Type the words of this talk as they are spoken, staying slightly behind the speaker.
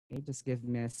Okay, just give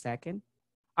me a second.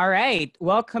 All right,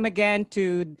 welcome again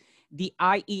to the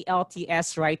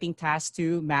IELTS Writing Task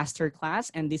 2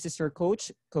 Masterclass, and this is your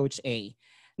coach, Coach A.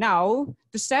 Now,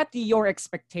 to set your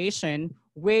expectation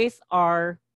with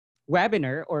our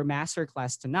webinar or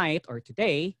masterclass tonight or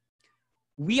today,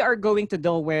 we are going to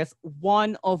deal with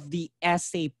one of the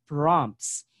essay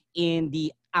prompts in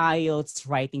the IELTS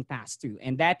Writing Task 2,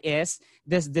 and that is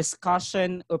this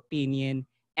discussion opinion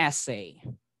essay.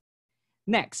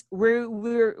 Next,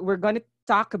 we're going to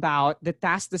talk about the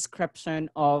task description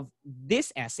of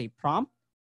this essay prompt,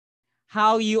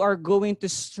 how you are going to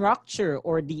structure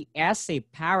or the essay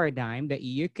paradigm that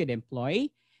you could employ.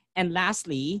 And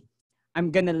lastly, I'm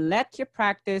going to let you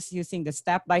practice using the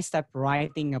step-by-step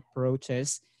writing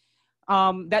approaches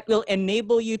that will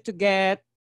enable you to get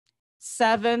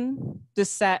 7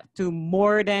 to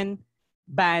more than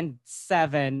band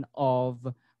 7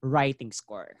 of writing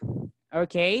score.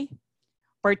 Okay?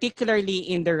 Particularly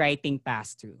in the writing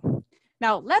task 2.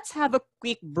 Now, let's have a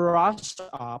quick brush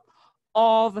up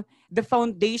of the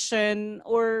foundation,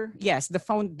 or yes, the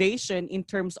foundation in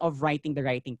terms of writing the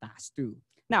writing task 2.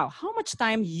 Now, how much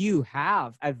time you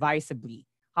have, advisably,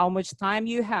 how much time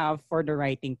you have for the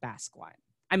writing task 1?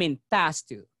 I mean, task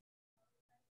 2.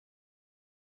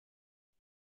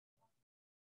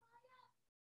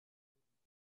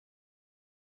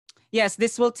 Yes,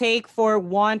 this will take for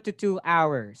 1 to 2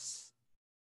 hours.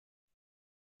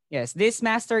 Yes, this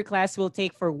masterclass will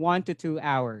take for 1 to 2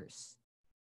 hours.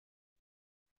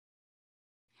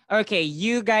 Okay,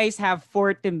 you guys have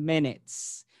 40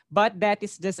 minutes, but that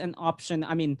is just an option.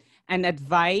 I mean, an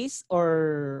advice,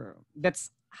 or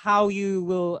that's how you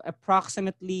will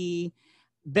approximately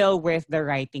deal with the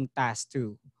writing task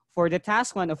 2. For the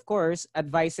task 1, of course,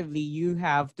 advisably, you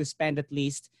have to spend at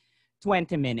least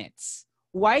 20 minutes.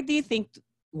 Why do you think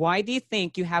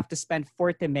you have to spend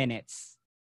 40 minutes?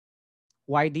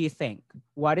 Why do you think?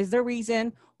 What is the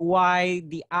reason why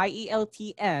the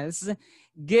IELTS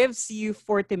gives you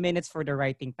 40 minutes for the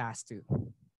writing task 2?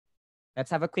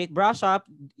 Let's have a quick brush up.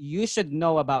 You should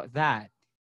know about that.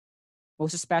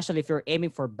 Most especially if you're aiming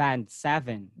for band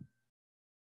 7.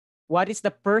 What is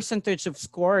the percentage of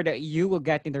score that you will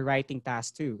get in the writing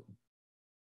task 2?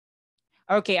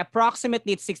 Okay,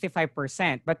 approximately it's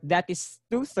 65%, but that is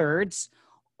 2/3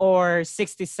 or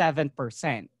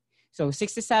 67%. So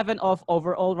 67 of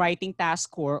overall writing task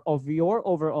score, of your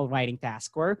overall writing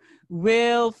task score,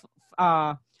 will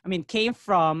came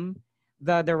from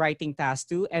the writing task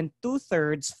 2, and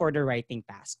 2/3 for the writing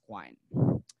task 1.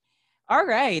 All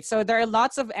right, so there are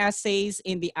lots of essays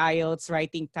in the IELTS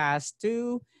writing task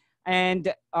 2.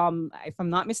 And if I'm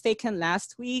not mistaken,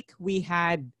 last week we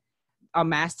had a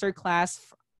master class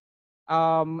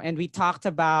and we talked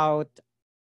about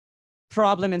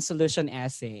problem and solution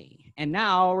essay. And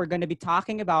now we're going to be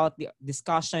talking about the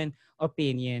discussion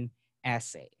opinion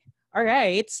essay. All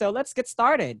right, so let's get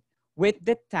started with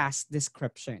the task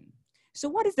description. So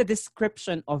what is the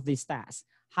description of this task?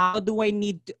 How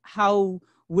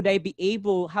could I be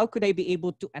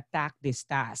able to attack this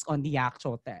task on the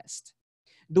actual test?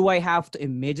 Do I have to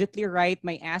immediately write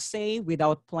my essay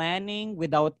without planning,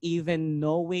 without even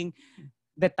knowing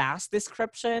the task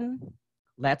description?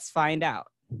 Let's find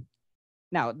out.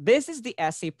 Now, this is the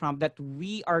essay prompt that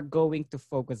we are going to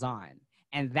focus on.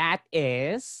 And that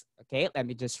is, okay, let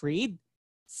me just read.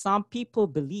 Some people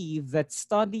believe that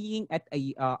studying at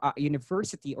a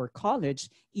university or college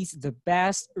is the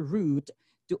best route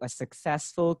to a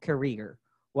successful career,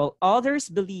 while others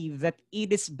believe that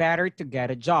it is better to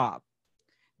get a job.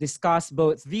 Discuss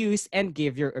both views and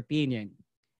give your opinion.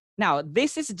 Now,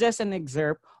 this is just an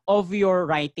excerpt of your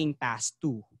writing task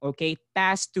 2, okay?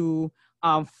 Task 2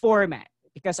 format,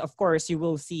 because of course you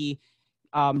will see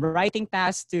writing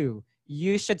task 2.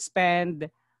 You should spend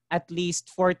at least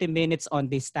 40 minutes on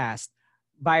this task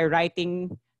by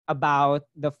writing about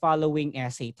the following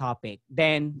essay topic,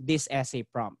 then this essay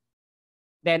prompt.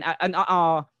 Then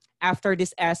after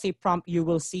this essay prompt, you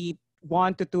will see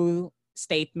 1 to 2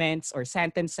 statements or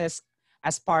sentences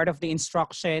as part of the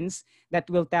instructions that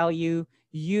will tell you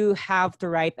you have to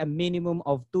write a minimum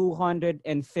of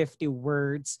 250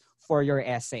 words for your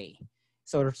essay.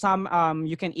 So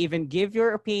you can even give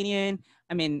your opinion.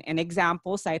 I mean,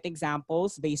 cite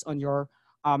examples based on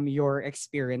your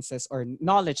experiences or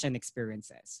knowledge and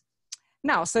experiences.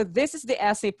 Now, so this is the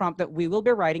essay prompt that we will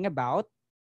be writing about.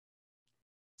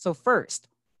 So first,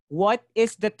 what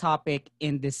is the topic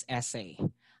in this essay?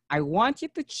 I want you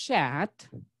to chat.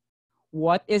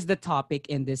 What is the topic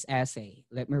in this essay?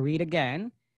 Let me read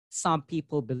again. Some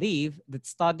people believe that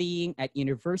studying at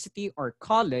university or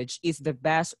college is the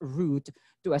best route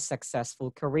to a successful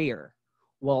career,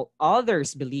 while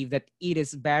others believe that it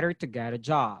is better to get a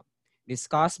job.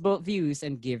 Discuss both views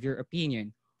and give your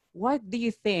opinion. What do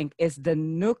you think is the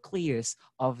nucleus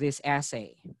of this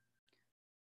essay?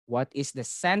 What is the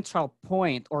central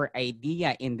point or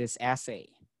idea in this essay?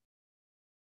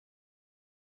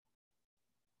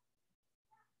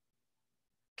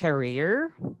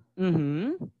 Career,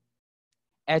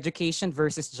 education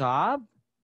versus job,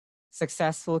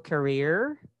 successful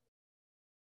career.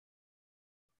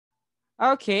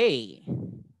 Okay.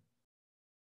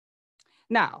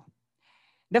 Now,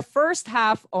 the first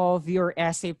half of your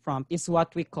essay prompt is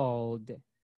what we called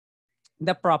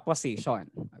the proposition.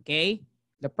 Okay?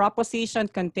 The proposition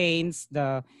contains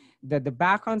the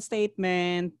background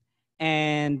statement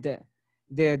and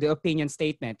the opinion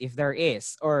statement, if there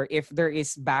is, or if there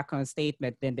is background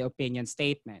statement, then the opinion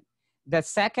statement. The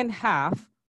second half,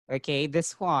 okay,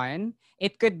 this one,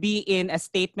 it could be in a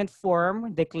statement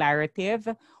form, declarative,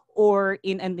 or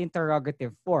in an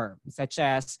interrogative form, such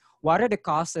as what are the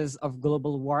causes of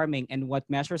global warming and what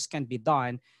measures can be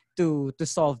done to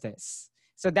solve this.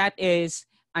 So that is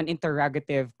an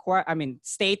interrogative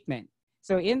statement.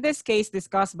 So in this case,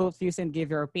 discuss both views and give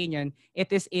your opinion.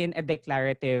 It is in a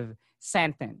declarative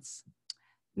sentence.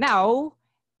 Now,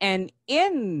 and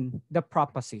in the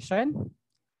proposition,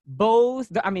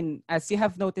 as you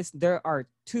have noticed, there are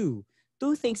two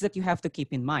things that you have to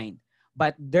keep in mind.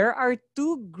 But there are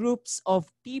two groups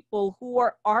of people who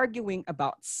are arguing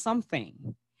about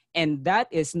something. And that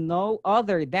is no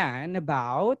other than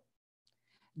about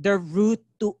the route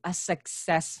to a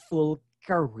successful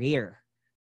career.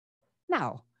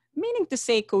 Now, meaning to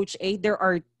say, Coach A, there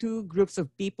are two groups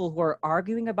of people who are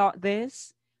arguing about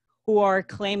this, who are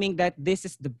claiming that this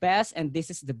is the best and this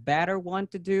is the better one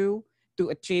to do to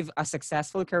achieve a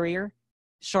successful career.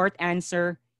 Short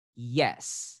answer,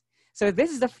 yes. So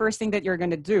this is the first thing that you're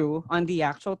going to do on the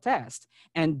actual test.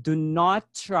 And do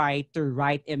not try to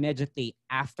write immediately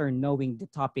after knowing the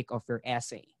topic of your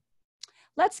essay.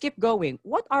 Let's keep going.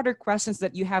 What other questions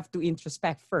that you have to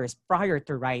introspect first prior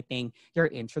to writing your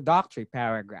introductory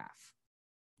paragraph?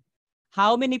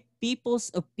 How many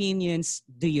people's opinions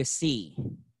do you see?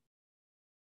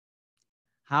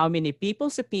 How many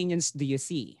people's opinions do you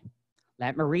see?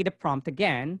 Let me read the prompt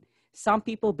again. Some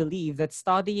people believe that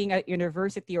studying at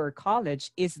university or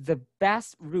college is the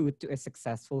best route to a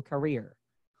successful career,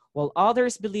 while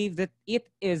others believe that it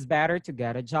is better to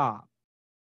get a job.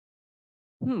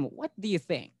 What do you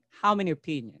think? How many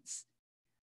opinions?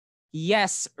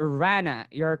 Yes, Rana,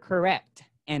 you're correct.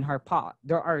 And Harpa,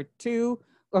 there are two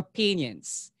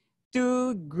opinions,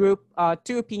 two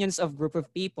opinions of group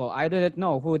of people. I don't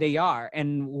know who they are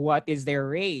and what is their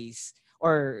race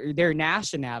or their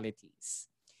nationalities.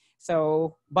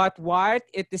 So, but what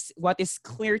is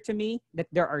clear to me that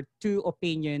there are two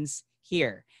opinions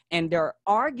here, and they're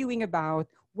arguing about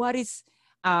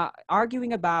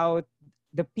arguing about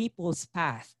the people's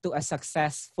path to a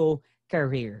successful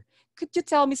career. Could you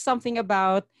tell me something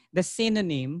about the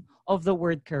synonym of the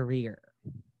word career?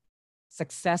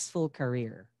 Successful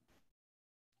career.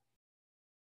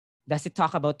 Does it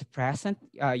talk about the present,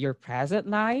 your present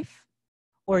life,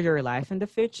 or your life in the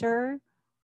future?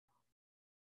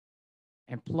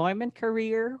 Employment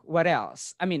career? What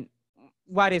else? I mean,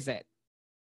 what is it?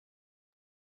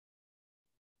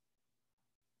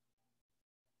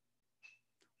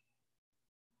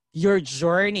 Your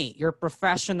journey, your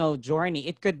professional journey.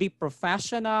 It could be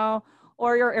professional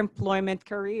or your employment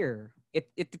career.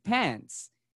 It depends.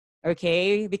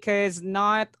 Okay, because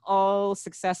not all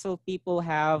successful people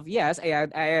have, yes, I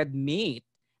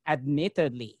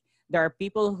admittedly, there are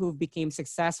people who became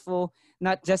successful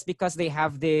not just because they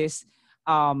have this,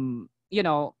 you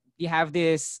have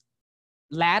this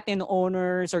Latin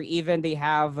honors, or even they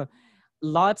have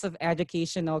lots of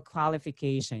educational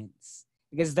qualifications,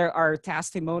 because there are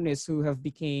testimonies who have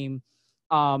became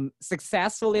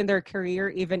successful in their career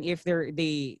even if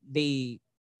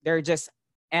they're just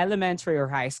elementary or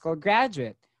high school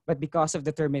graduate, but because of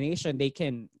determination they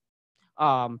can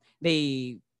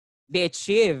they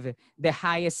achieve the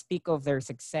highest peak of their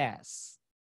success.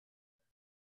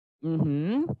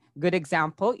 Good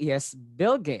example, yes,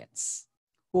 Bill Gates.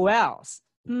 Who else?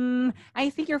 I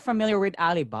think you're familiar with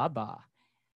Alibaba.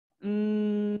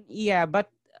 Yeah,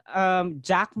 but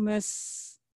Jack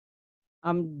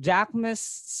Jack Ma's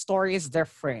story is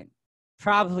different.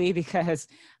 Probably because,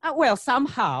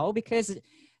 somehow because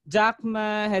Jack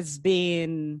Ma has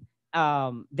been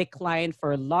declined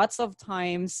for lots of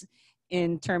times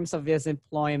in terms of his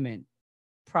employment.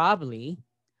 Probably.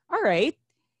 All right.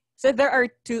 So there are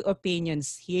two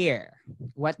opinions here.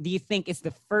 What do you think is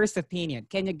the first opinion?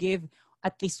 Can you give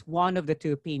at least one of the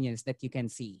two opinions that you can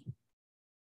see?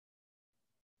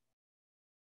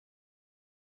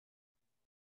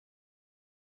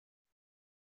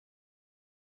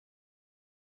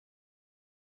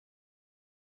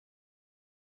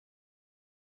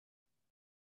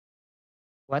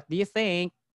 What do you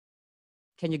think?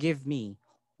 Can you give me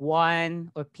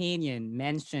one opinion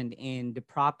mentioned in the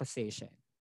proposition?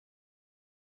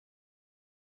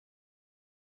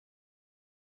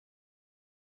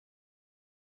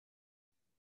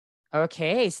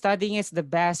 Okay, studying is the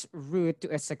best route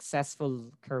to a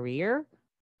successful career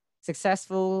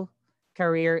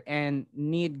and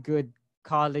need good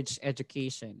college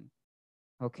education.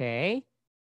 Okay.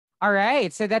 All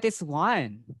right. So that is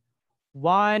one.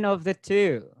 One of the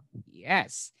two.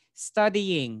 Yes.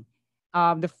 Studying.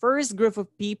 The first group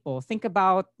of people, think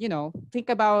about,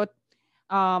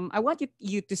 I want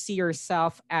you to see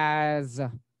yourself as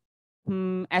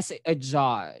a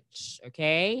judge,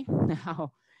 okay?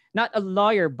 Now, not a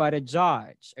lawyer, but a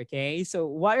judge, okay? So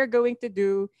what you're going to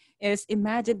do is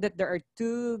imagine that there are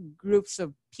two groups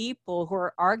of people who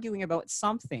are arguing about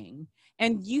something,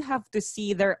 and you have to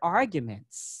see their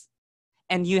arguments,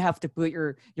 and you have to put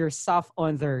yourself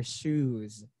on their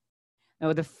shoes.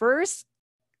 Now, the first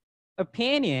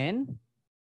opinion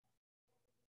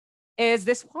is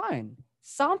this one.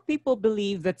 Some people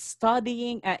believe that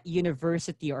studying at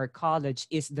university or college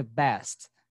is the best.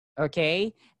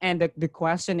 Okay. And the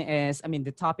question is, I mean,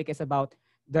 the topic is about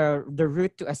the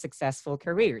route to a successful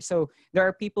career. So there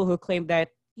are people who claim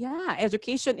that, yeah,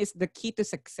 education is the key to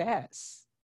success.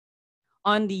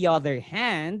 On the other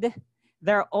hand,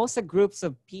 there are also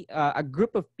a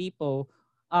group of people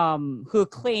who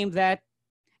claim that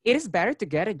it is better to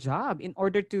get a job in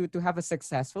order to have a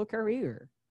successful career.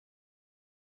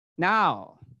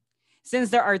 Now, since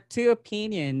there are two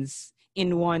opinions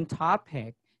in one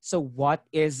topic, so what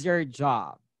is your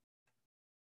job?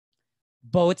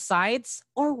 Both sides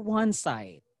or one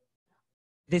side?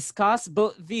 Discuss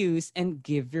both views and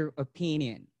give your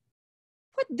opinion.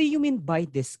 What do you mean by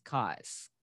discuss?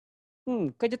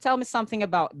 Could you tell me something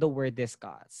about the word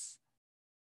discuss?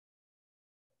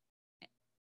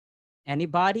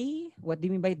 Anybody? What do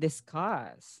you mean by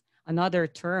discuss? Another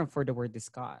term for the word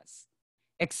discuss.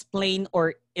 Explain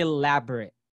or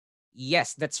elaborate.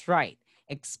 Yes, that's right.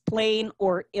 Explain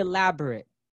or elaborate.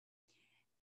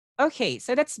 Okay,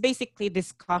 so that's basically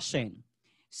discussion.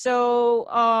 So,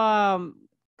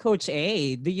 Coach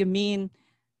A, do you mean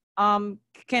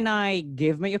can I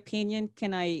give my opinion?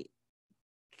 Can I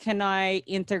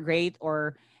integrate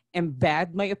or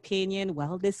embed my opinion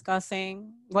while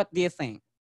discussing? What do you think?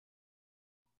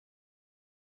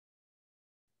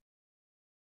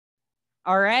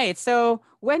 All right. So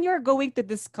when you're going to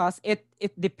discuss it,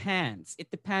 it depends. It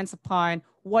depends upon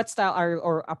what style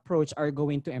or approach are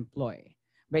going to employ.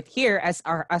 But here, as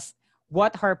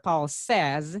what Harpal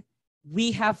says,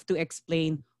 we have to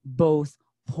explain both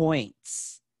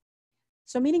points.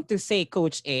 So meaning to say,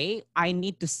 Coach A, I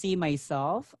need to see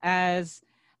myself as,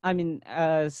 I mean,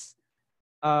 as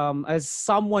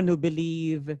someone who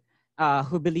believes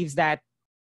that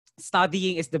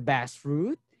studying is the best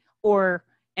route, or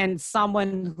and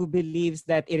someone who believes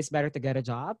that it is better to get a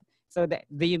job. So that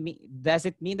does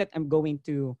it mean that I'm going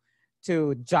to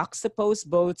juxtapose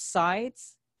both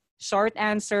sides? Short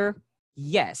answer,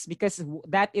 yes, because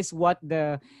that is what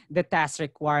the task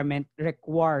requirement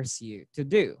requires you to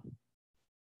do.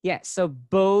 Yes, so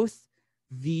both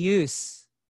views.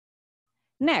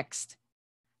 Next,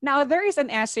 now, there is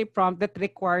an essay prompt that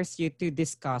requires you to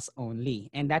discuss only,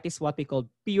 and that is what we call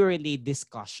purely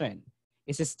discussion.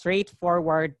 It's a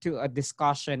straightforward to a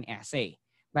discussion essay.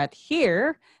 But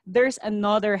here, there's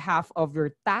another half of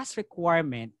your task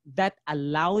requirement that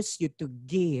allows you to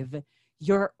give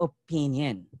your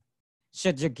opinion.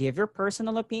 Should you give your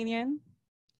personal opinion?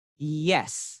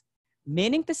 Yes.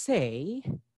 Meaning to say,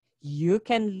 you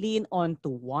can lean on to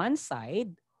one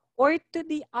side or to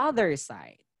the other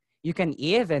side. You can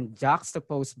even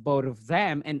juxtapose both of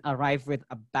them and arrive with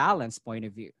a balanced point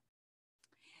of view.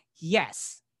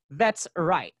 Yes, that's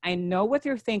right. I know what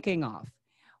you're thinking of.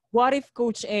 What if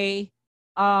Coach A,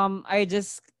 I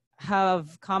just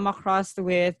have come across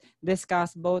with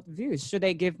discuss both views? Should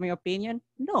I give my opinion?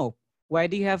 No. Why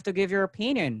do you have to give your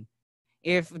opinion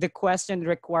if the question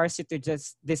requires you to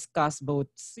just discuss both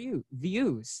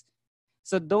views?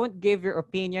 So don't give your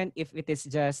opinion if it is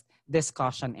just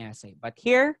discussion essay. But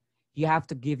here, you have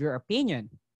to give your opinion.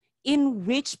 In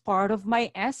which part of my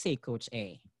essay, Coach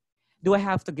A? Do I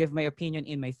have to give my opinion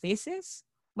in my thesis,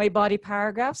 my body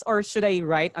paragraphs, or should I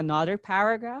write another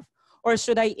paragraph? Or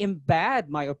should I embed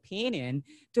my opinion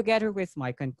together with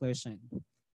my conclusion?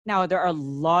 Now, there are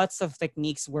lots of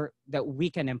techniques that we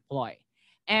can employ.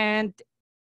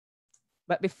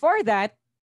 But before that,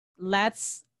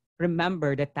 let's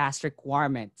remember the task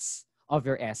requirements of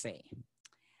your essay.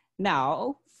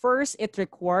 Now, first, it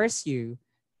requires you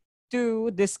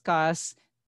to discuss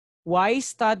why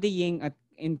studying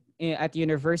at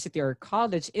university or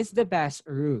college is the best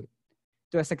route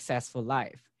to a successful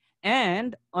life?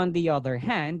 And on the other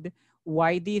hand,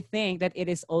 why do you think that it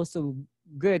is also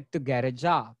good to get a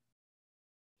job?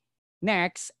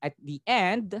 Next, at the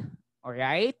end, all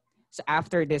right? So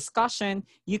after discussion,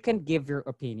 you can give your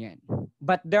opinion.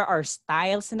 But there are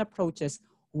styles and approaches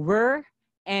where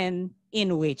and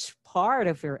in which part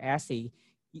of your essay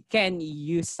can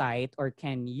you cite or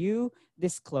can you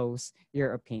disclose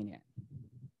your opinion.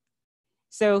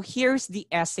 So here's the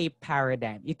essay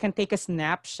paradigm. You can take a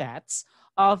snapshots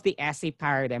of the essay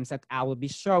paradigms that I will be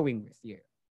showing with you.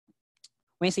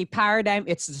 When I say paradigm,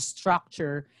 it's the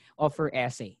structure of your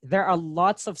essay. There are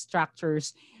lots of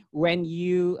structures when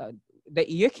that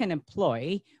you can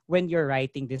employ when you're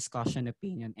writing discussion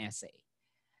opinion essay.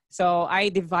 So I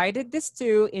divided this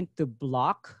two into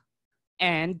block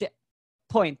and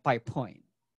point by point.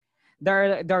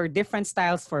 There are different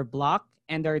styles for block,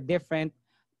 and there are different.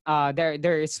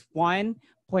 There is one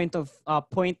point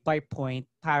by point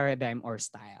paradigm or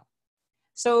style.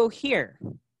 So here,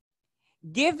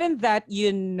 given that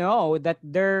you know that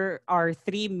there are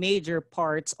three major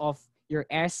parts of your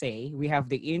essay, we have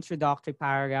the introductory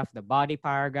paragraph, the body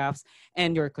paragraphs,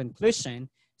 and your conclusion.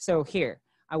 So here,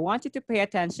 I want you to pay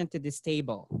attention to this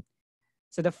table.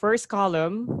 So the first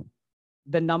column,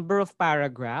 the number of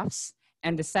paragraphs,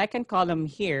 and the second column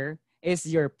here is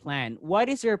your plan. What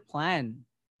is your plan?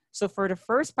 So for the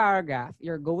first paragraph,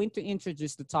 you're going to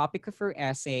introduce the topic of your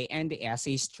essay and the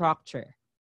essay structure,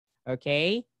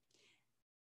 okay?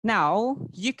 Now,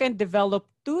 you can develop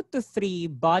 2 to 3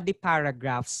 body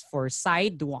paragraphs for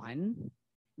side 1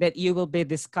 that you will be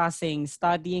discussing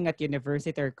studying at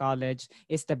university or college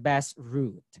is the best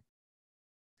route.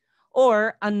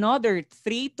 Or another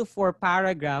 3 to 4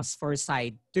 paragraphs for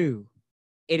side 2.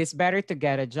 It is better to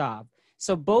get a job.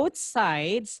 So both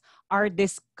sides are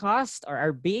discussed or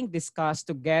are being discussed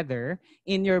together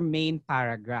in your main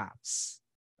paragraphs.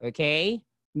 Okay?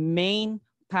 Main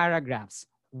paragraphs.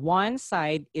 One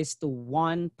side is to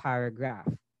one paragraph.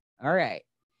 All right.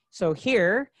 So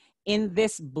here in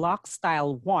this block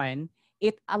style 1,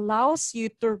 it allows you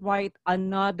to write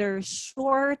another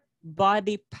short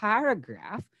body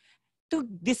paragraph to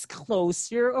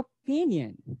disclose your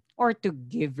opinion or to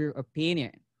give your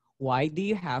opinion. Why do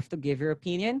you have to give your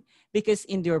opinion? Because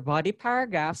in your body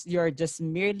paragraphs, you're just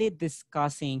merely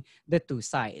discussing the two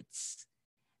sides.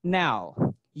 Now,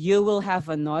 you will have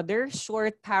another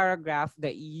short paragraph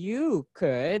that you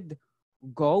could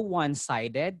go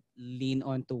one-sided, lean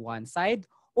onto one side,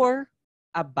 or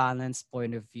a balanced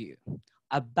point of view,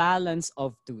 a balance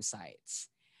of two sides.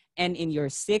 And in your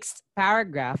 6th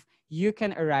paragraph, you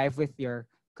can arrive with your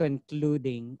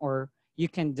concluding, or you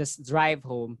can just drive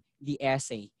home the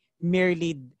essay,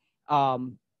 merely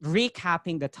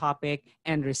recapping the topic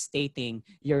and restating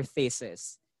your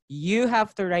thesis. You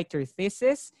have to write your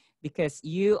thesis because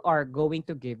you are going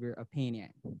to give your opinion.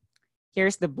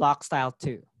 Here's the block style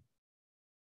 2.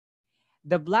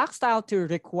 The block style 2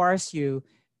 requires you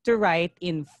to write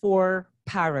in 4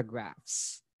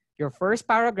 paragraphs. Your first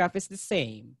paragraph is the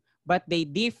same, but they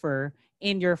differ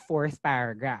in your 4th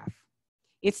paragraph.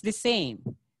 It's the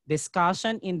same.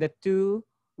 Discussion in the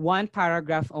 1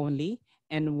 paragraph only,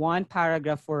 and 1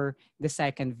 paragraph for the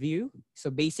second view.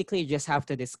 So basically, you just have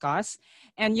to discuss,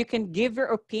 and you can give your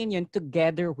opinion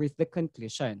together with the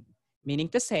conclusion. Meaning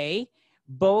to say,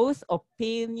 both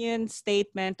opinion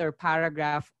statement or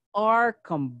paragraph are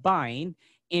combined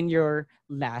in your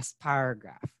last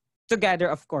paragraph. Together,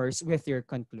 of course, with your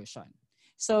conclusion.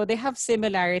 So they have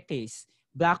similarities.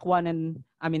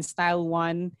 Style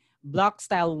 1, block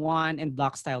style 1, and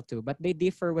block style 2, but they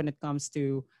differ when it comes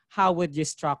to how would you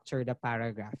structure the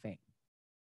paragraphing.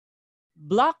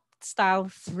 Block style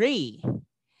 3.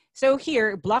 So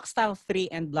here, block style 3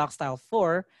 and block style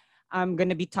 4, I'm going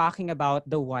to be talking about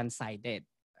the one-sided,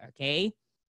 okay?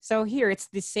 So here, it's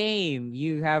the same.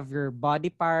 You have your body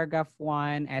paragraph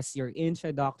 1 as your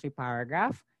introductory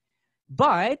paragraph,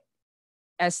 but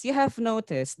as you have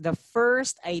noticed, the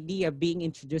first idea being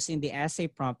introduced in the essay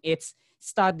prompt, it's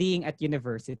studying at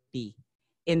university.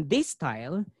 In this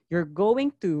style, you're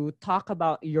going to talk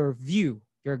about your view.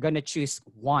 You're going to choose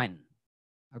one,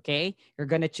 okay? You're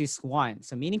going to choose one.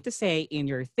 So meaning to say, in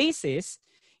your thesis,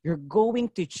 you're going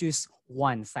to choose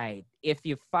one side if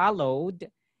you followed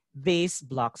this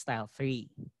block style 3.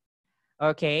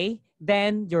 Okay?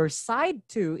 Then your side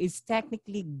 2 is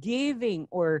technically giving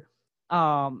or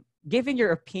giving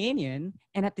your opinion,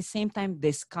 and at the same time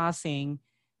discussing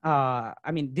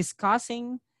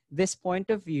this point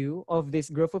of view of this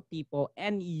group of people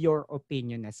and your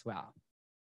opinion as well.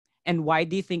 And why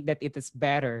do you think that it is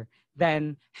better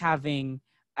than having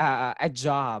a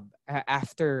job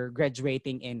after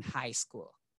graduating in high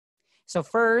school. So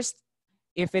first,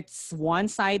 if it's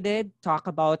one-sided, talk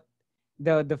about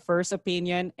the first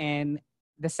opinion, and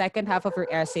the second half of your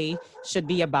essay should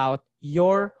be about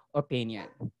your opinion.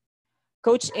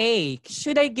 Coach A,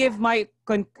 should I give my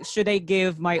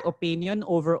opinion,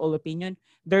 overall opinion?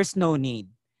 There's no need.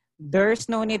 There's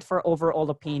no need for overall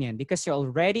opinion because you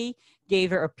already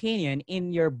gave your opinion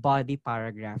in your body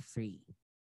paragraph 3.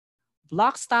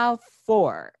 Block style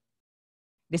 4.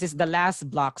 This is the last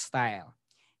block style.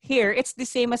 Here, it's the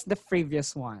same as the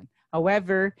previous one.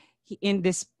 However, in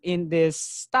this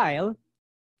style,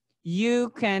 you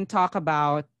can talk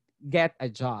about to get a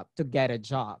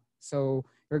job. So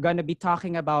you're going to be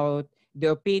talking about the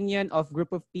opinion of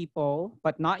group of people,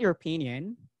 but not your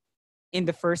opinion in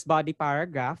the first body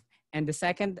paragraph. And the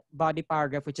second body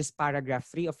paragraph, which is paragraph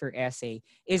 3 of your essay,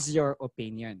 is your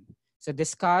opinion. So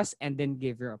discuss and then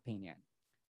give your opinion.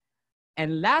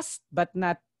 And last but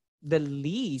not the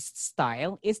least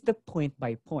style is the point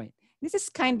by point. This is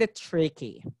kind of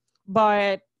tricky,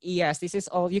 but yes, this is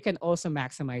all. You can also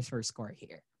maximize your score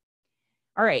here.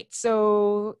 All right,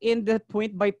 so in the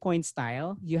point by point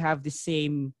style, you have the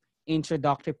same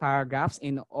introductory paragraphs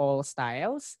in all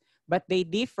styles, but they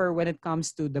differ when it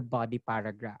comes to the body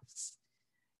paragraphs.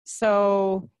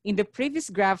 So in the previous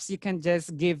graphs, you can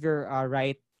just give your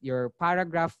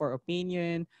paragraph for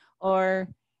opinion, or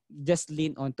just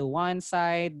lean onto one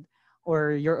side,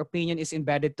 or your opinion is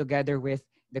embedded together with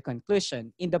the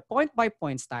conclusion. In the point by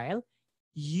point style,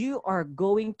 you are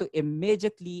going to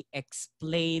immediately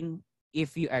explain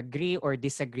if you agree or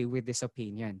disagree with this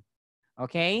opinion.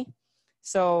 Okay?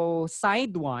 So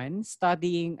side 1,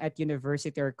 studying at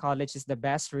university or college is the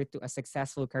best route to a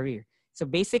successful career. So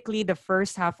basically, the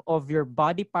first half of your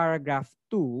body paragraph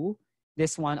 2,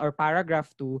 this one, or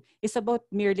paragraph 2, is about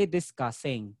merely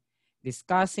discussing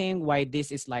why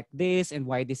this is like this and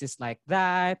why this is like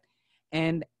that.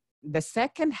 And the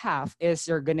second half is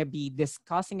you're going to be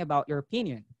discussing about your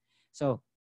opinion. So,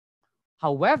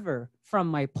 however, from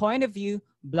my point of view,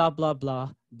 blah, blah,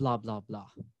 blah, blah, blah, blah.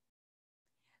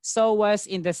 So was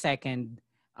in the second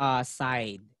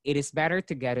side. It is better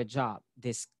to get a job.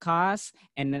 Discuss,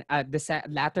 and the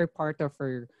latter part of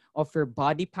your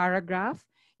body paragraph,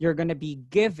 you're gonna be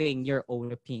giving your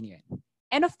own opinion.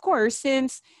 And of course,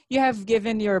 since you have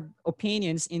given your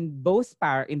opinions in both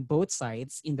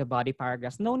sides in the body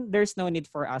paragraphs, there's no need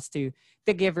for us to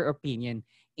give your opinion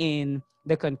in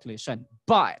the conclusion.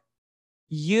 But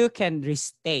you can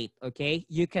restate, okay?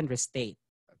 You can restate,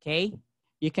 okay?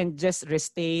 You can just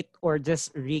restate or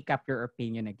just recap your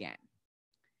opinion again.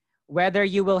 Whether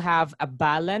you will have a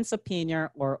balanced opinion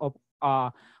or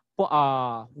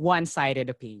one-sided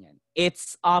opinion,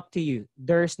 it's up to you.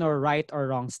 There's no right or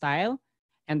wrong style,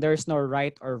 and there's no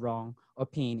right or wrong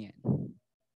opinion.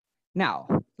 Now,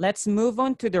 let's move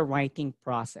on to the writing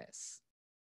process.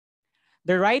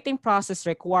 The writing process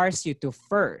requires you to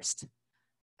first,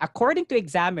 according to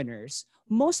examiners,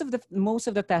 most of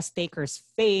the test takers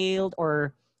failed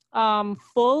or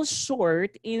fall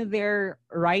short in their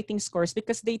writing scores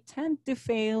because they tend to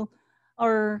fail,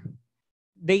 or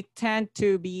they tend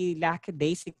to be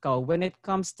lackadaisical when it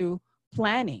comes to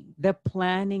planning, the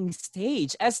planning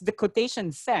stage. As the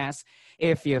quotation says,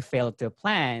 if you fail to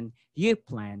plan, you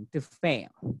plan to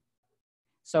fail.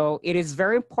 So it is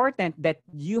very important that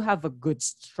you have a good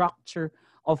structure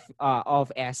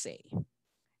of essay.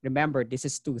 Remember, this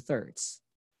is 2/3.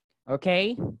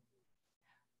 Okay?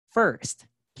 First,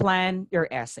 plan your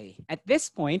essay. At this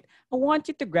point, I want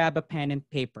you to grab a pen and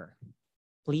paper.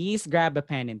 Please grab a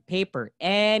pen and paper,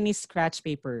 any scratch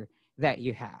paper that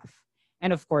you have.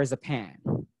 And of course, a pen.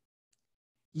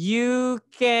 You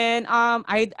can,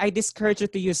 I discourage you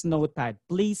to use Notepad.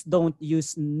 Please don't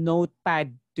use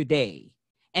Notepad today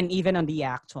and even on the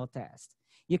actual test.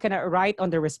 You cannot write on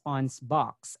the response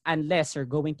box unless you're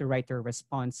going to write your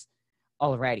response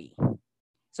already.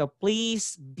 So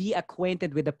please be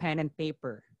acquainted with the pen and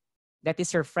paper. That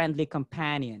is your friendly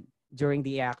companion during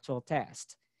the actual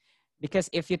test. Because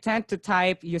if you tend to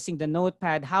type using the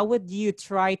notepad, how would you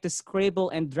try to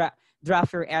scribble and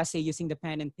draft your essay using the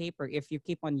pen and paper if you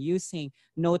keep on using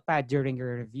notepad during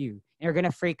your review? And you're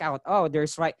gonna freak out. Oh,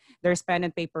 there's pen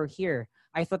and paper here.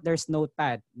 I thought there's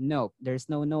notepad. No, there's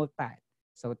no notepad.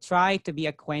 So try to be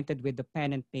acquainted with the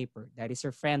pen and paper. That is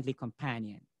your friendly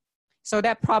companion. So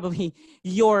that probably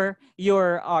your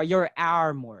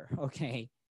armor, okay?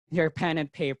 Your pen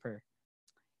and paper.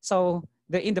 So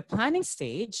in the planning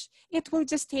stage, it will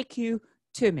just take you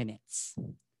 2 minutes.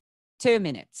 2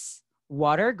 minutes.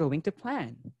 What are going to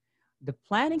plan? The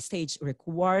planning stage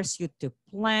requires you to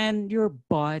plan your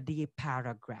body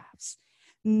paragraphs.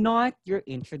 not your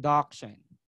introduction.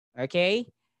 Okay?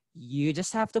 You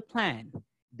just have to plan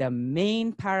the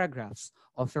main paragraphs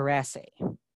of your essay.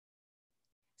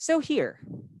 So here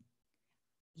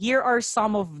are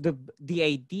some of the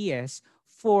ideas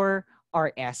for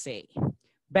our essay.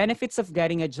 Benefits of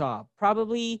getting a job.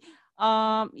 Probably,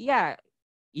 yeah,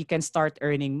 you can start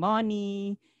earning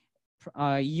money.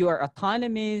 You are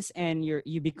autonomous and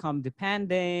you become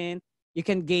dependent. You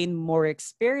can gain more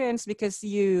experience because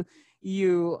you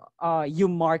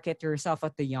market yourself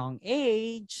at the young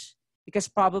age. Because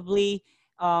probably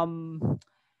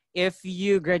if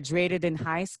you graduated in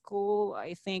high school,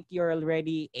 I think you're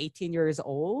already 18 years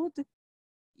old.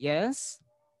 Yes.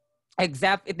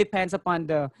 Except it depends upon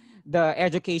the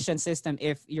education system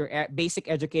if your basic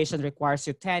education requires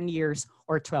you 10 years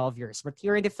or 12 years. But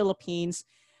here in the Philippines,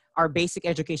 our basic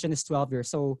education is 12 years.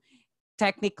 So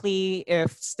technically,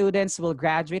 if students will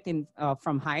graduate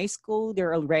from high school,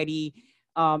 they're already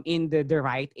in the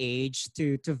right age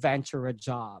to venture a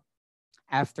job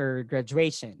after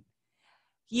graduation.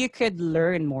 You could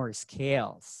learn more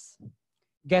skills,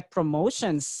 get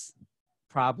promotions,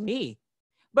 probably.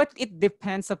 But it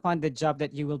depends upon the job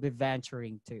that you will be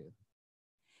venturing to.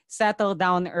 Settle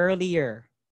down earlier.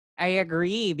 I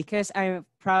agree because I'm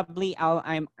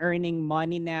earning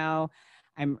money now.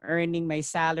 I'm earning my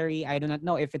salary. I do not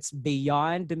know if it's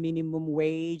beyond the minimum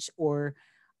wage or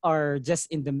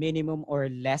just in the minimum or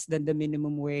less than the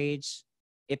minimum wage.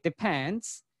 It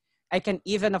depends. I can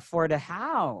even afford a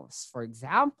house, for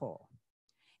example.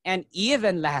 And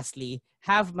even lastly,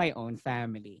 have my own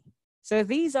family. So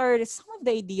these are some of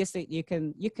the ideas that you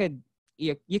could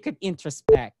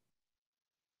introspect.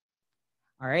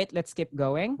 All right, let's keep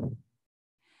going.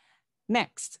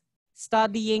 Next,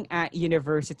 studying at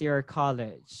university or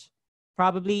college.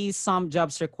 Probably some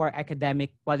jobs require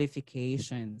academic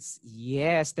qualifications.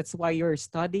 Yes, that's why you're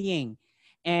studying.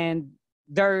 And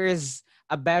there is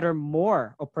a better,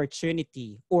 more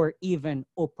opportunity or even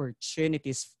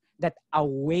opportunities that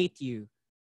await you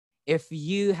if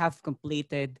you have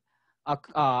completed,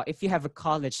 if you have a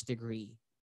college degree.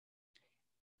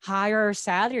 Higher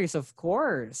salaries, of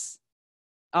course.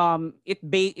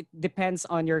 It depends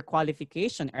on your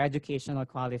qualification, educational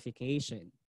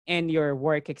qualification, and your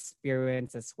work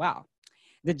experience as well.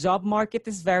 The job market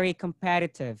is very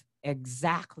competitive.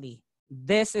 Exactly.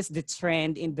 This is the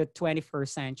trend in the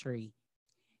 21st century.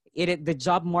 The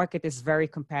job market is very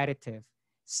competitive.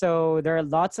 So there are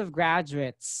lots of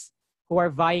graduates who are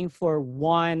vying for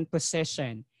one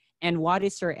position. And what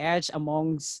is your edge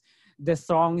amongst the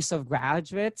throngs of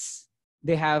graduates?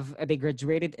 They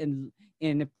graduated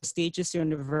in prestigious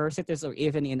universities or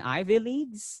even in Ivy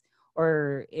Leagues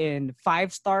or in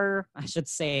five-star, I should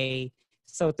say,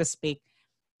 so to speak,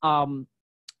 um,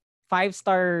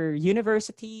 five-star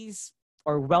universities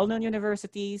or well-known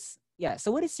universities. Yeah.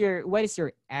 So what is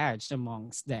your edge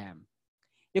amongst them?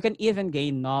 You can even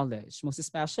gain knowledge, most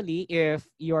especially if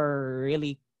you're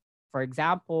really, for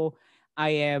example, I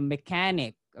am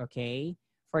mechanic. Okay.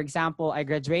 For example, I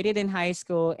graduated in high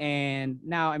school and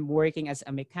now I'm working as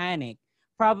a mechanic.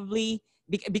 Probably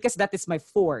because that is my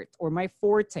forte.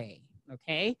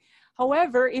 Okay.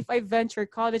 However, if I venture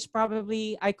college,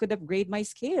 probably I could upgrade my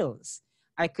skills.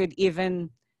 I could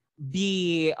even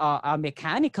be a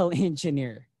mechanical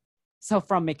engineer. So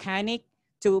from mechanic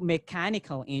to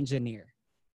mechanical engineer,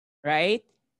 right?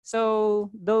 So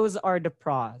those are the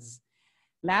pros.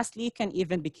 Lastly, you can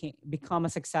even become a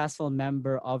successful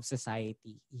member of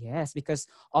society. Yes, because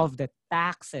of the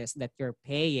taxes that you're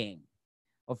paying.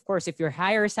 Of course, if you're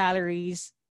higher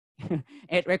salaries,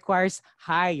 it requires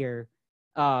higher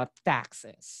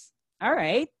taxes. All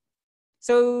right.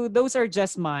 So those are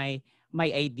just my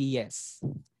ideas.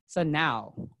 So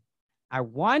now I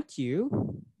want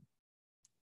you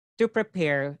to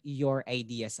prepare your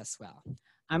ideas as well.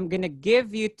 I'm going to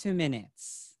give you 2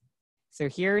 minutes. So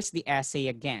here's the essay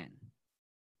again.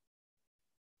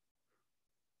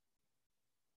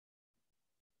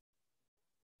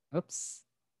 Oops.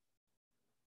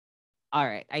 All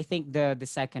right. I think the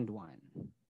second one,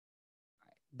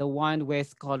 the one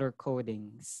with color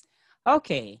codings.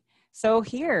 Okay. So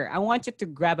here, I want you to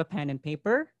grab a pen and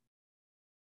paper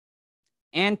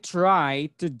and try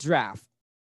to draft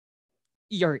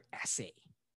your essay.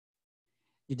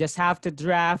 You just have to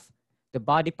draft the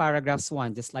body paragraphs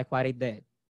one, just like what I did.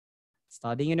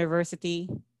 Studying university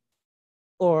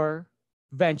or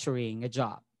venturing a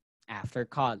job after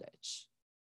college.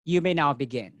 You may now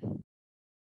begin.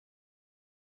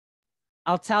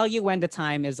 I'll tell you when the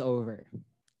time is over.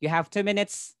 You have 2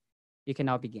 minutes. You can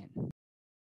now begin.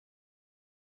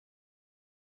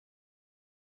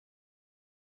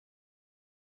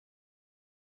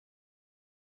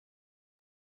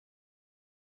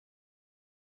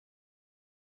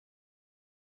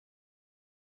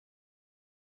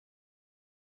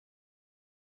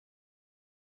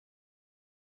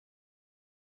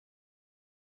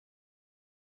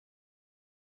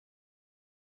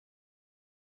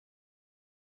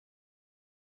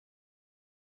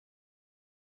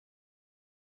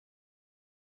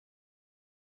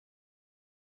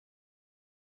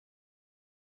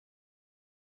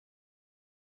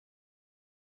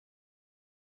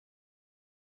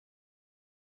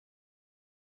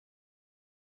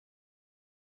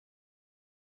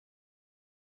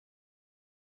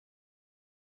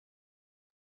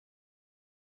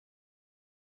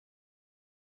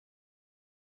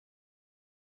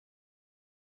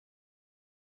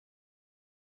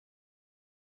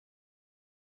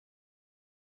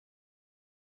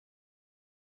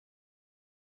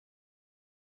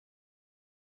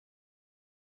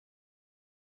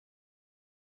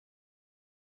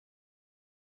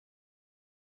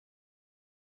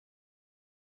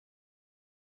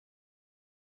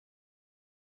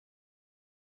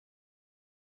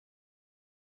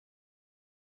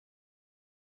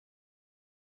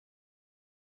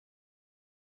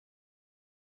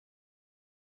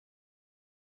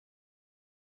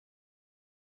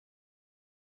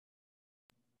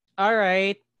 All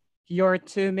right. Your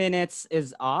 2 minutes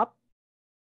is up.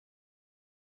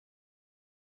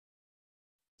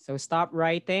 So stop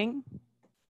writing.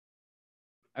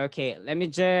 Okay, let me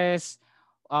just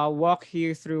walk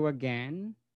you through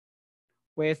again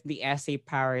with the essay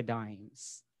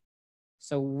paradigms.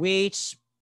 So which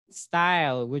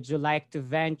style would you like to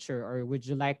venture or would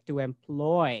you like to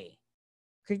employ?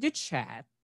 Could you chat?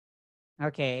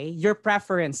 Okay, your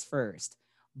preference first.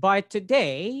 But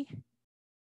today,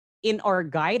 in our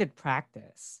guided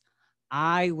practice,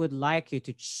 I would like you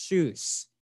to choose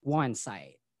one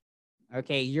side.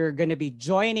 Okay, you're going to be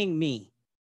joining me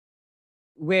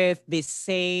with the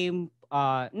same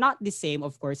not the same,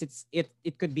 of course,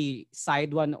 it could be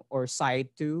side one or side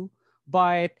two,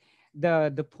 but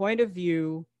the point of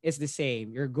view is the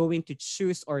same. You're going to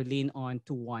choose or lean on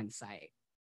to one side.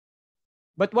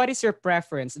 But what is your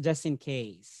preference, just in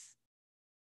case?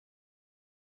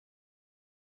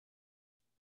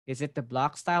 Is it the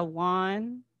block style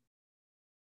one?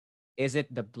 Is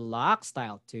it the block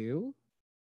style two?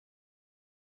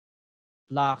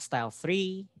 Block style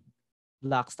three?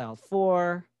 Block style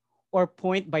four? Or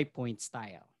point by point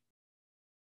style?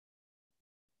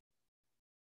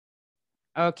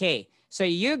 Okay, so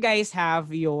you guys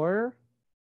have your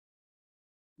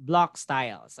block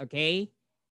styles, okay?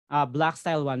 Block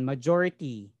style one,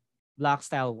 majority, block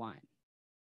style one.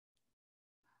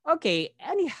 Okay,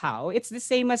 anyhow, it's the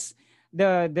same as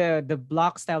the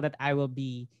block style that I will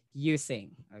be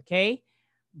using, okay?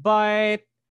 But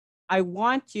I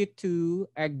want you to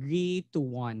agree to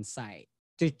one side,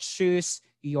 to choose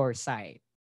your side.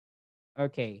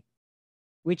 Okay.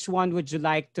 Which one would you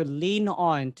like to lean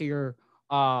on to your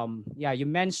yeah, you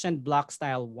mentioned block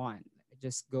style one.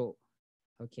 Just go.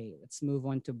 Okay, let's move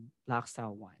on to block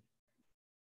style one.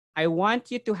 I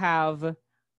want you to have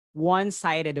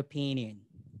one-sided opinion.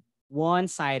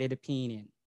 One-sided opinion.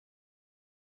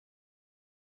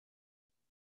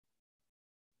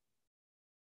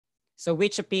 So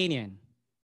which opinion?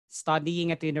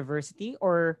 Studying at university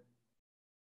or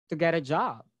to get a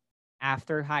job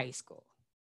after high school?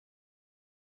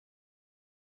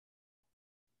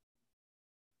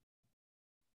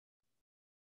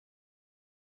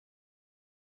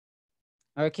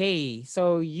 Okay,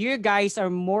 so you guys are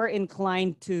more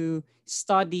inclined to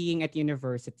studying at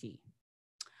university.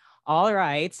 All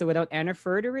right, so without any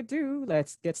further ado,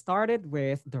 let's get started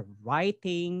with the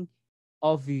writing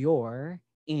of your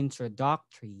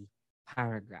introductory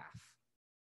paragraph.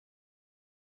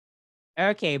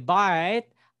 Okay, but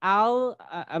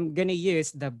I'm gonna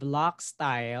use the block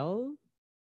style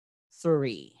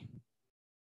 3.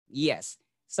 Yes.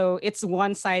 So it's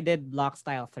one-sided block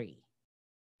style 3.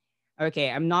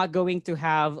 Okay, I'm not going to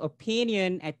have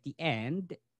opinion at the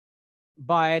end,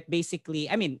 but basically,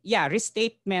 I mean, yeah,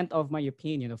 restatement of my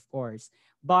opinion, of course,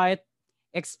 but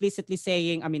explicitly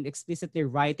saying, I mean, explicitly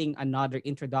writing another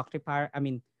introductory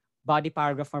body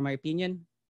paragraph for my opinion,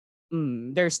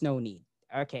 there's no need.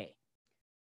 Okay.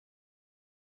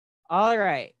 All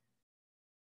right.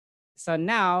 So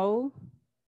now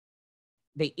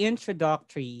the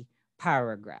introductory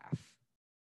paragraph.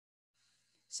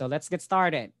 So let's get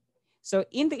started. So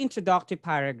in the introductory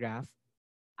paragraph,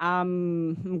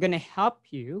 I'm going to help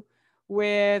you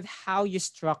with how you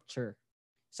structure.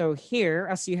 So here,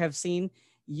 as you have seen,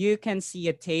 you can see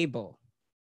a table.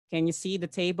 Can you see the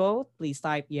table? Please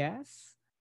type yes.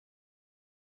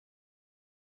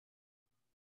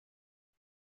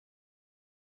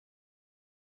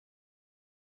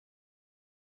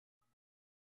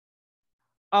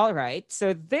 All right.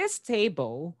 So this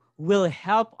table will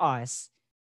help us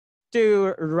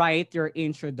to write your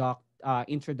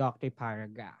introductory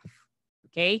paragraph.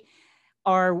 Okay.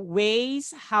 Are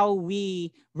ways how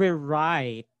we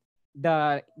rewrite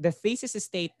the thesis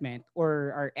statement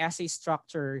or our essay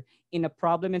structure in a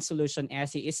problem and solution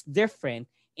essay is different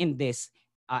in this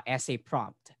essay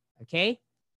prompt. Okay,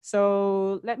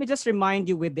 so let me just remind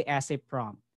you with the essay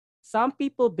prompt. Some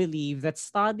people believe that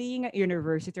studying at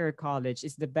university or college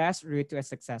is the best route to a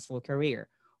successful career,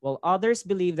 while others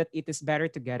believe that it is better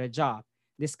to get a job.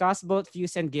 Discuss both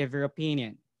views and give your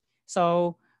opinion.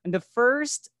 So in the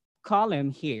first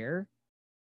column here,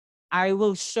 I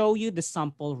will show you the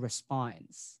sample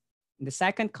response. In the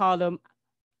second column,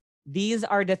 these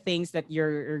are the things that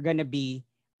you're going to be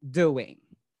doing,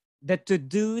 the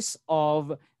to-dos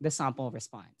of the sample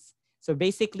response. So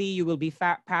basically, you will be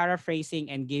paraphrasing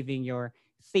and giving your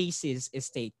thesis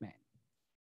statement.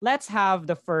 Let's have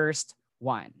the first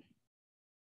one.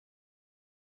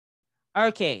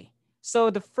 Okay, so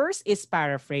the first is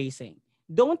paraphrasing.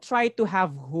 Don't try to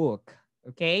have hook,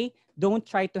 okay? Don't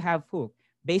try to have hook.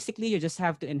 Basically, you just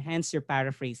have to enhance your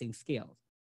paraphrasing skills.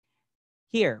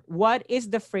 Here, what is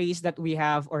the phrase that we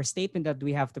have or statement that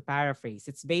we have to paraphrase?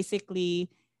 It's basically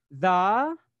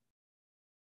the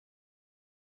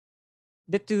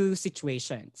two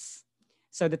situations.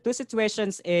 So the two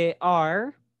situations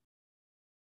are,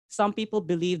 some people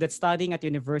believe that studying at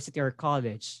university or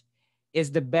college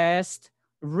is the best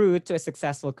route to a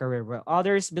successful career, while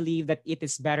others believe that it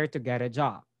is better to get a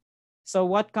job. So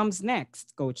what comes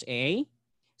next, Coach A?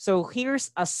 So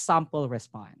here's a sample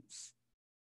response.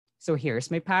 So here's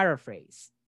my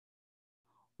paraphrase.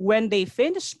 When they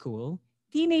finish school,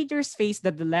 teenagers face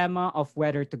the dilemma of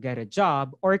whether to get a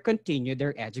job or continue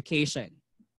their education.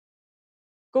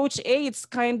 Coach A,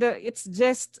 it's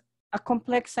just a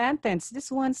complex sentence.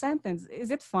 This one sentence.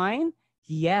 Is it fine?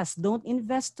 Yes, don't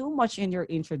invest too much in your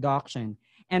introduction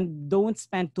and don't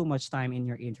spend too much time in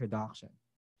your introduction.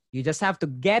 You just have to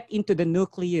get into the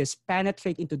nucleus,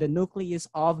 penetrate into the nucleus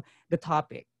of the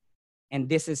topic. And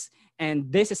this is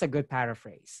a good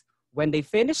paraphrase. When they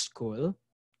finish school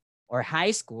or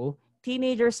high school,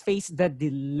 teenagers face the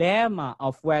dilemma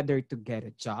of whether to get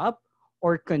a job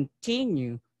or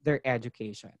continue their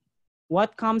education.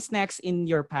 What comes next in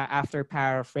your after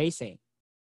paraphrasing?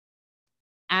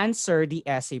 Answer the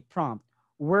essay prompt.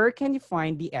 Where can you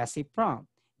find the essay prompt?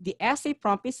 The essay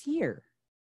prompt is here.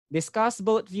 Discuss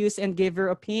both views and give your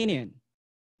opinion.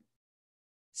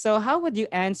 So how would you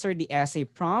answer the essay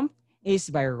prompt?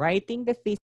 Is by writing the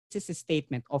thesis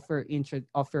statement of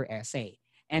your essay.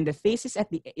 And the thesis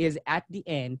is at the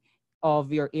end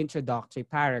of your introductory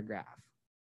paragraph.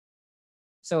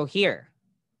 So here,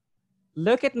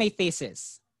 look at my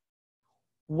thesis.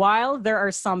 While there are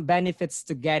some benefits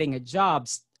to getting a job,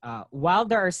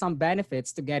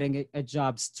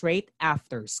 straight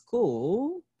after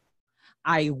school,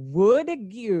 I would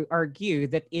argue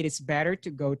that it is better to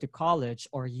go to college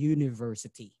or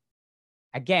university.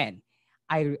 Again,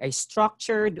 I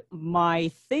structured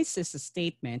my thesis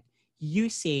statement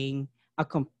using a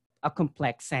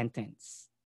complex sentence.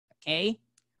 Okay?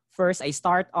 First, I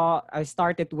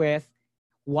started with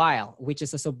while, which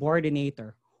is a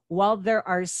subordinator. While there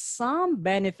are some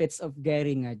benefits of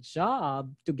getting a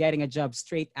job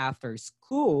straight after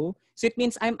school, so it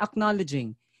means I'm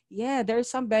acknowledging, yeah, there are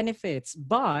some benefits,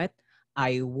 but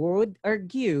I would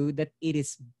argue that it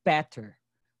is better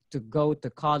to go to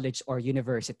college or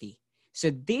university. So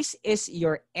this is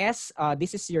your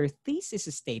thesis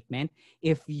statement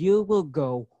if you will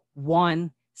go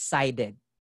one-sided.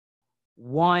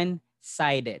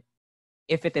 One-sided.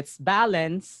 If it is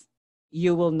balanced,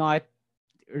 you will not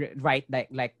write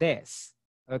like this.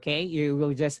 Okay? You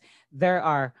will just,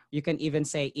 you can even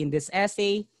say in this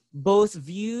essay, both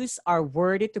views are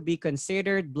worthy to be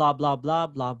considered, blah, blah, blah,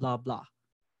 blah, blah, blah.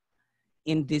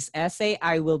 In this essay,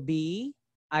 I will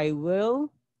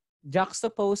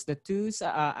juxtapose the two.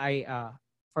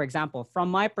 For example,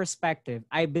 from my perspective,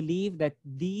 I believe that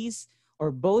these or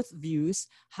both views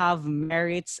have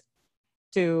merits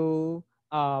to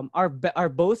are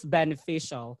both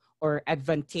beneficial or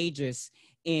advantageous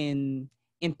in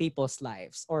people's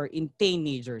lives or in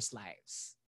teenagers'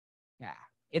 lives. Yeah,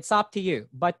 it's up to you.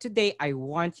 But today, I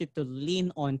want you to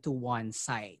lean on to one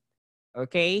side.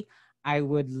 Okay? I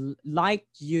would like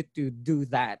you to do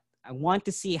that. I want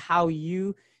to see how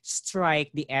you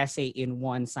strike the essay in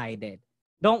one-sided.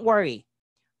 Don't worry.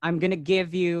 I'm going to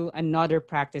give you another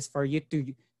practice for you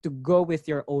to go with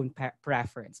your own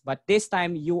preference. But this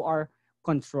time, you are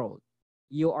controlled.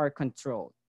 You are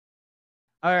controlled.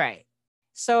 All right.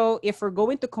 So if we're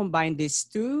going to combine these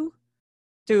two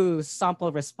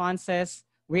sample responses,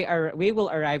 we will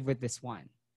arrive with this one.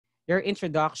 Your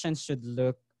introduction should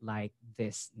look like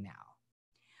this now.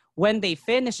 When they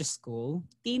finish school,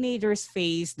 teenagers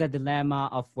face the dilemma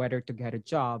of whether to get a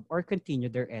job or continue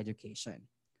their education.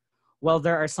 While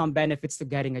there are some benefits to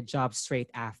getting a job straight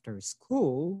after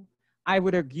school, I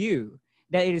would argue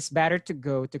that it is better to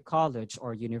go to college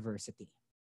or university.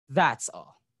 That's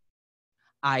all.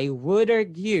 I would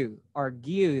argue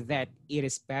that it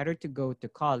is better to go to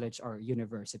college or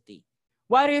university.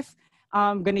 What if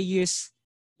I'm gonna use,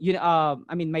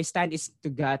 my stand is to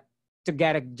get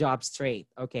a job straight.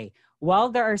 Okay. While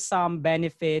there are some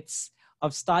benefits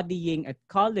of studying at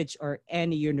college or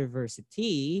any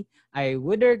university, I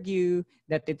would argue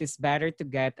that it is better to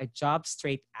get a job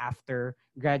straight after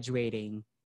graduating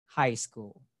high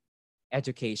school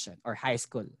education or high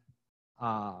school.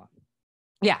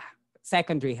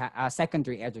 Secondary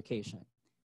education.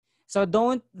 So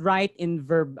don't write in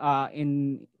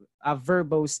a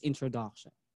verbose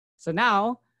introduction. So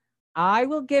now I'm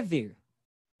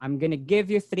going to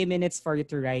give you 3 minutes for you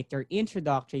to write your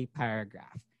introductory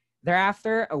paragraph.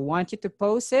 Thereafter, I want you to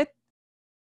post it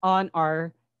on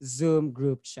our Zoom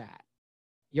group chat.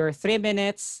 Your 3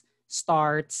 minutes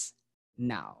starts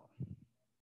now.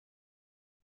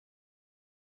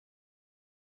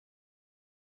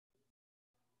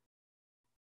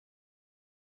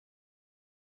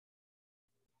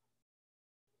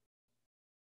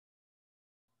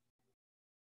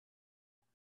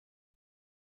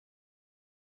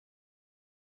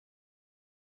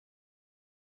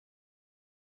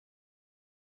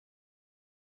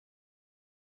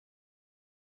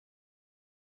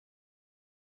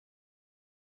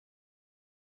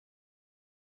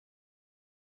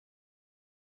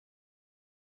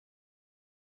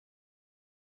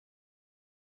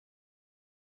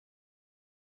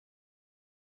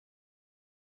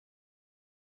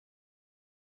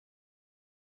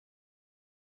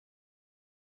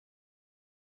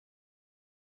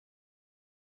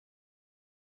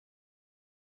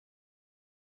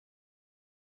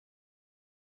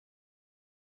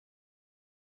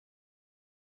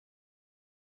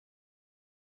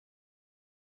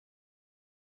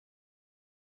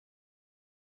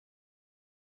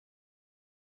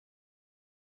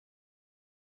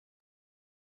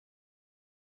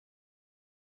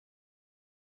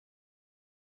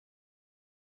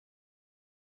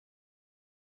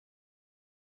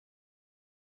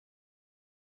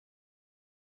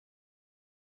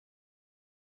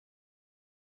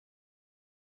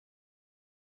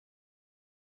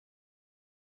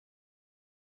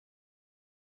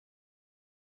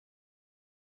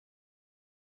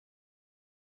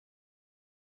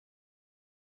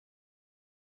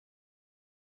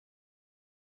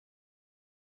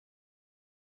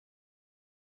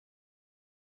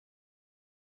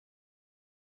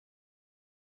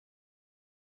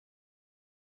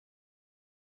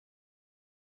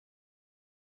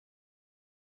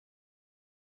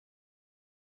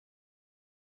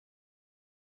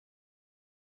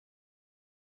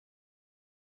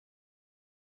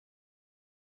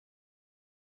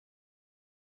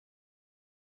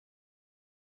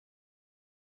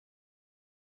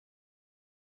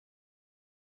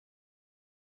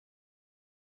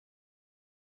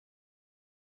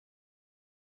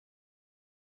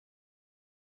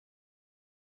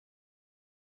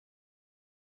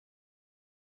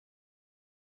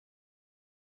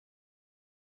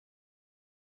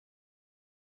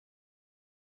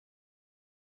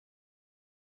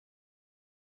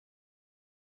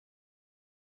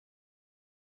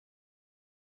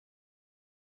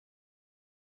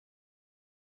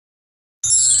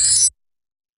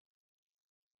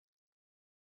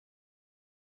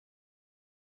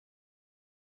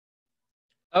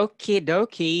 Okie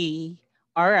dokie.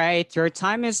 All right, your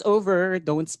time is over.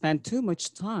 Don't spend too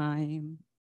much time.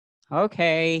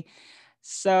 Okay.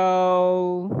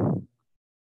 So,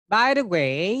 by the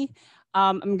way,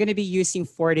 I'm going to be using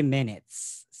 40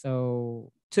 minutes.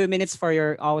 So, 2 minutes for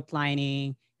your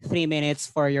outlining, 3 minutes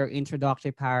for your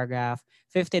introductory paragraph,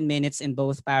 15 minutes in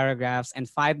both paragraphs, and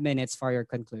 5 minutes for your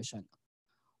conclusion.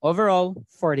 Overall,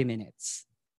 40 minutes.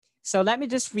 So, let me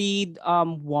just read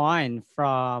one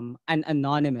from an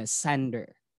anonymous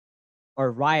sender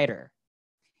or writer.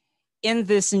 In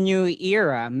this new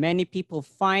era, many people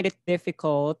find it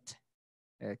difficult,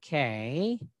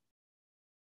 okay,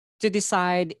 to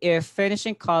decide if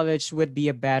finishing college would be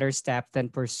a better step than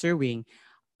pursuing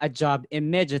a job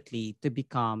immediately to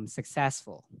become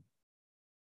successful.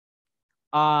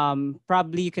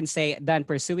 Probably you can say than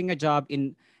pursuing a job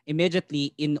in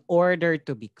immediately in order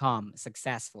to become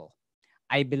successful.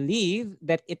 I believe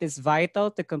that it is vital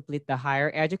to complete the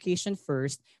higher education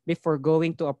first before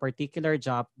going to a particular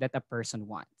job that a person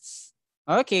wants.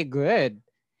 Okay, good.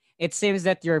 It seems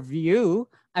that your view,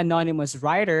 anonymous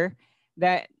writer,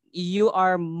 that you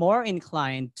are more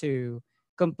inclined to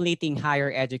completing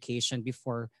higher education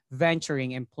before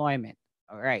venturing employment.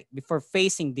 All right, before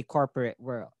facing the corporate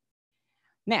world.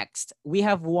 Next, we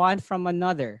have one from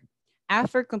another.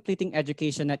 After completing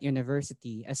education at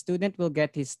university, a student will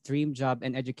get his dream job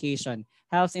and education,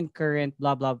 health in current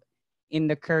blah blah in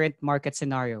the current market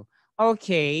scenario.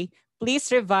 Okay, please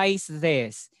revise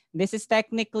this. This is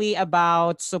technically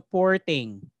about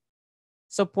supporting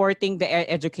the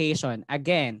education.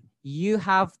 Again, you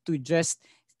have to just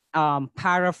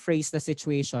paraphrase the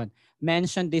situation.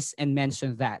 Mention this and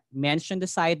mention that. Mention the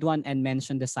side one and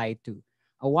mention the side two.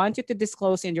 I want you to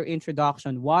disclose in your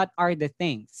introduction what are the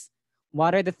things.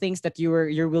 What are the things that you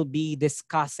will be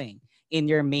discussing in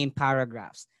your main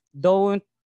paragraphs? Don't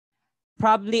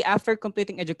probably after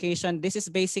completing education, this is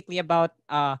basically about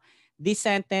this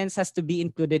sentence has to be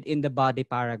included in the body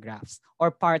paragraphs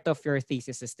or part of your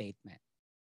thesis statement.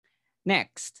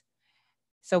 Next,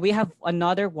 So we have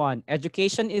another one.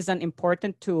 Education is an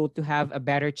important tool to have a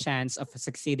better chance of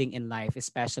succeeding in life,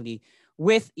 especially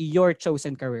with your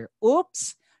chosen career.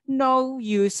 Oops, no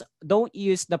use, don't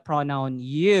use the pronoun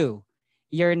you.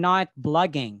 You're not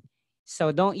blogging.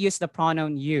 So don't use the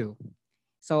pronoun you.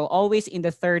 So always in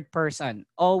the third person,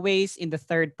 always in the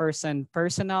third person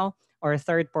personal or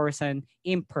third person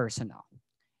impersonal,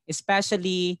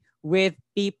 especially with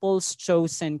people's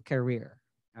chosen career.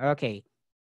 Okay.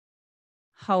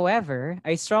 However,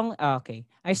 I strongly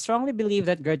believe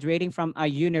that graduating from a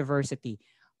university.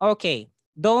 Okay,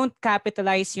 don't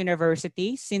capitalize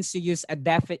university since you use a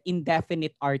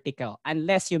indefinite article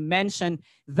unless you mention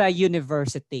the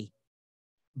university.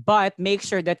 But make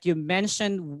sure that you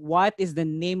mention what is the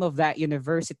name of that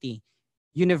university.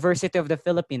 University of the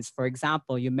Philippines, for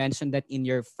example, you mentioned that in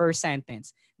your first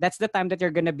sentence. That's the time that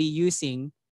you're going to be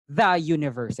using the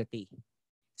university.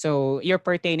 So you're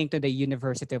pertaining to the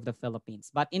University of the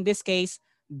Philippines. But in this case,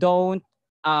 don't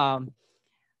um,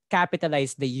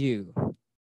 capitalize the U.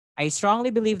 I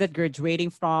strongly believe that graduating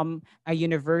from a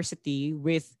university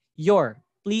with your,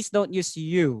 please don't use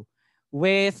you,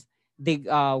 with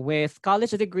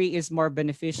college degree is more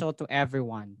beneficial to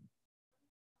everyone.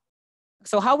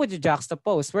 So how would you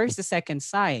juxtapose? Where's the second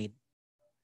side?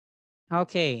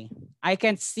 Okay, I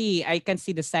can see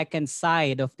the second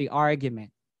side of the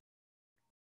argument.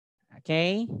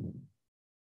 Okay?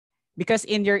 Because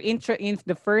in your intro, in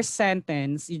the first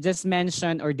sentence, you just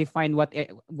mentioned or define what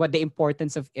the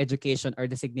importance of education or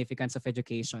the significance of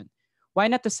education. Why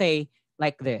not to say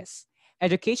like this?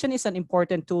 Education is an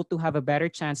important tool to have a better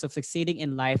chance of succeeding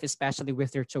in life, especially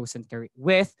with your chosen career,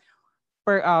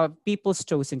 people's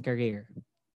chosen career.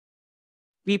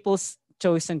 People's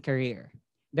chosen career.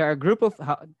 There are a group of,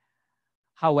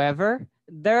 however,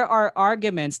 there are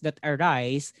arguments that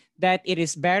arise that it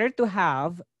is better to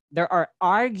have, there are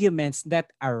arguments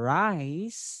that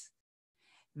arise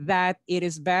that it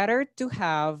is better to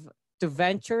have to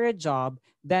venture a job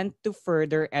than to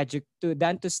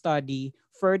than to study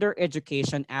further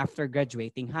education after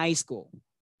graduating high school.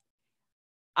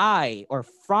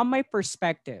 From my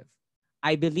perspective,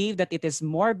 I believe that it is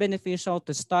more beneficial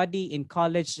to study in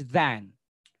college than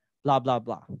blah blah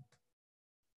blah.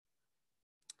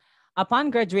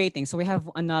 Upon graduating, so we have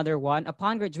another one.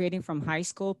 Upon graduating from high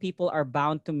school, people are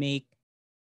bound to make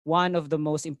one of the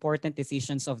most important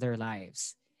decisions of their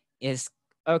lives. Is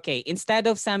okay, instead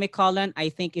of semicolon, I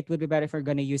think it would be better if we're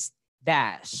going to use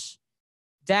dash.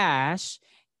 Dash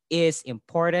is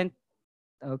important,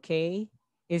 okay?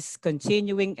 Is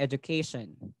continuing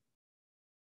education.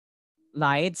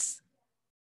 Lights,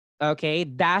 okay,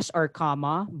 dash or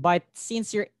comma, but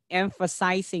since you're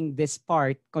emphasizing this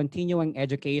part, continuing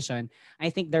education, I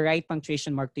think the right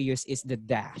punctuation mark to use is the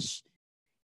dash.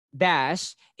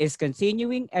 Dash is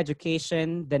continuing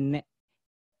education, the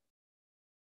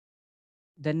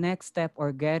next step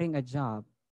or getting a job.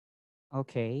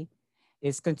 Okay.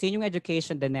 Is continuing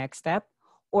education the next step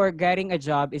or getting a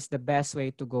job is the best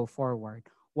way to go forward?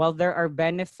 While there are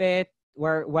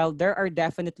while there are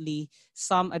definitely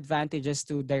some advantages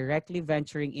to directly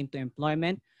venturing into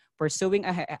employment, pursuing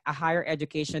a higher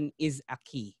education is a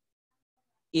key.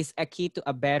 Is a key to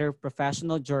a better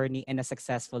professional journey and a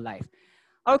successful life.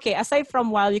 Okay, aside from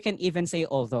while, you can even say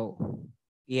although.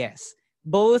 Yes.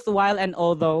 Both while and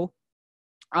although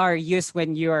are used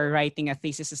when you are writing a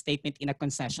thesis statement in a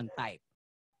concession type.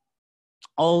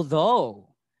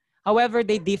 Although, however,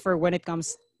 they differ when it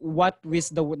comes what is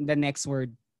the next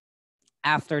word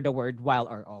after the word while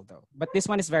or although. But this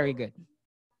one is very good.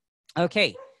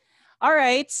 Okay. All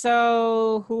right.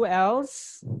 So who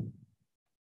else?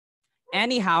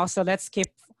 Anyhow, so let's keep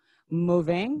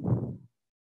moving.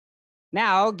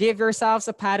 Now, give yourselves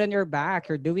a pat on your back.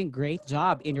 You're doing great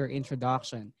job in your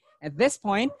introduction. At this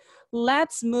point,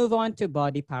 let's move on to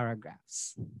body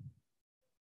paragraphs.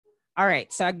 All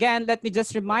right, so again, let me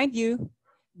just remind you,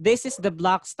 this is the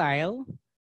block style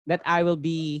that I will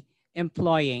be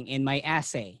employing in my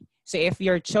essay. So if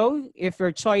your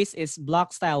choice is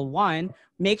block style 1,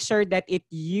 make sure that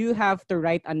you have to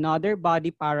write another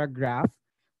body paragraph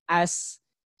as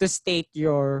to state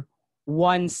your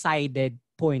one-sided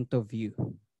point of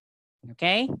view.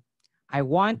 Okay? I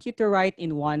want you to write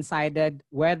in one-sided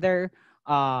whether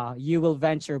you will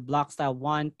venture block style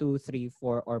 1, 2, 3,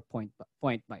 4, or point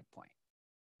by point.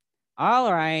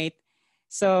 All right.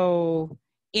 So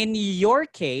in your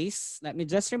case, let me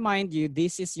just remind you,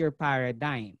 this is your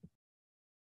paradigm.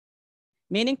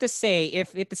 Meaning to say,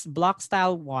 if it is block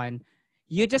style 1,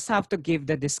 you just have to give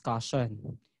the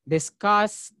discussion.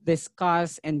 Discuss,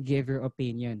 and give your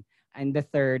opinion. And the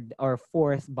third or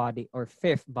fourth body or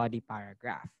fifth body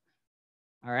paragraph.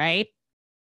 All right.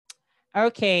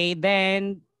 Okay,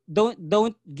 then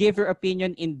don't give your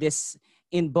opinion in this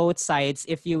in both sides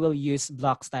if you will use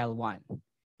block style one.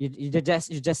 You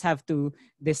just have to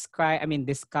describe, I mean,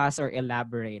 discuss or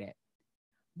elaborate it.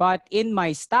 But in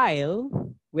my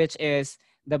style, which is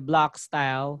the block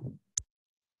style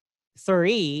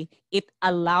 3, it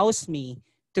allows me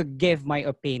to give my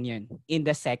opinion in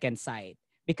the second side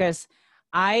because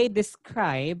I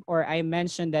describe or I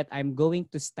mentioned that I'm going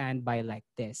to stand by like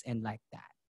this and like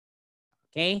that.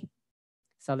 Okay?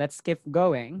 So let's keep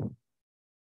going.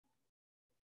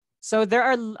 So there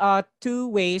are two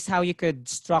ways how you could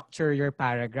structure your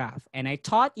paragraph. And I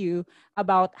taught you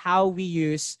about how we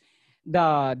use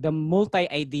the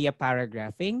multi-idea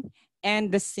paragraphing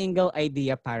and the single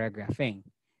idea paragraphing.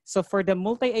 So for the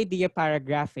multi-idea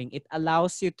paragraphing, it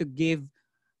allows you to give,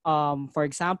 for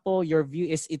example, your view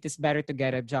is it is better to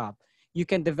get a job. You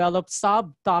can develop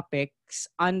subtopics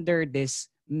under this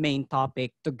main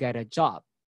topic to get a job.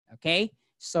 Okay?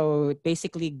 So it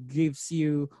basically gives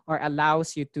you or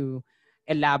allows you to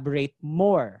elaborate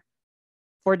more.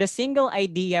 For the single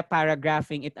idea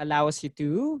paragraphing, it allows you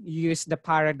to use the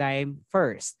paradigm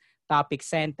first, topic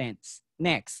sentence.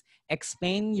 Next,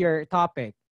 explain your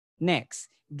topic. Next,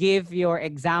 give your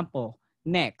example.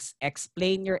 Next,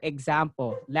 explain your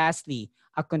example. Lastly,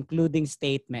 a concluding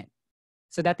statement.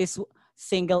 So that is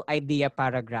single idea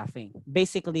paragraphing,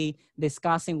 basically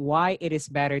discussing why it is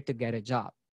better to get a job.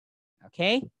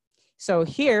 Okay? So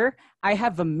here I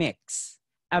have a mix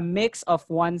of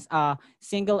one's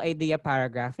single idea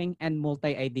paragraphing and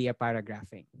multi-idea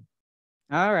paragraphing.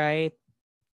 All right.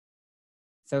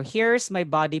 So here's my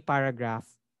body paragraph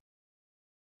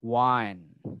 1.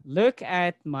 Look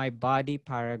at my body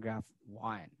paragraph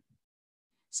 1.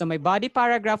 So my body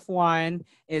paragraph 1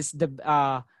 is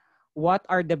the what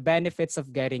are the benefits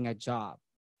of getting a job?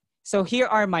 So here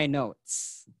are my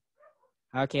notes.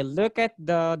 Okay, look at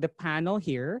the panel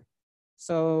here.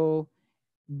 So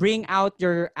bring out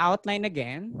your outline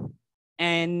again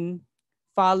and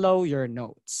follow your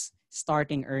notes.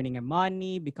 Starting earning a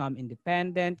money, become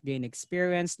independent, gain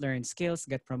experience, learn skills,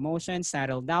 get promotion,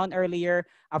 settle down earlier,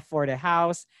 afford a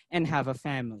house, and have a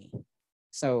family.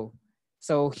 So,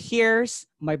 so here's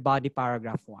my body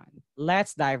paragraph 1.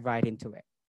 Let's dive right into it.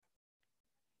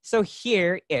 So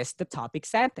here is the topic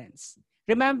sentence.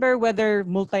 Remember, whether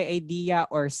multi-idea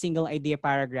or single idea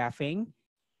paragraphing,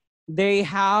 they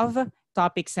have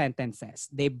topic sentences.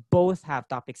 They both have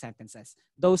topic sentences.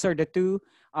 Those are the two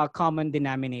common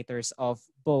denominators of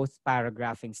both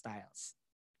paragraphing styles.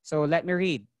 So let me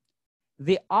read.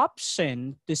 The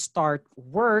option to start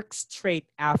work straight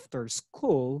after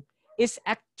school is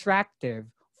attractive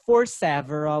for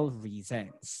several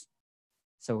reasons.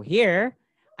 So here,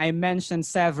 I mentioned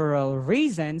several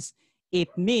reasons.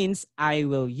 It means I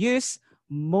will use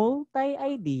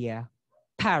multi-idea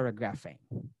paragraphing.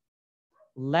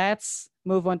 Let's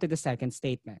move on to the second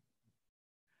statement.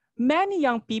 Many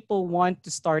young people want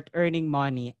to start earning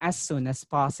money as soon as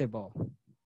possible.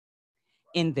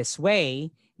 In this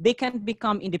way, they can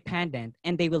become independent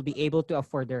and they will be able to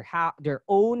afford their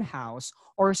own house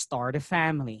or start a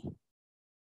family.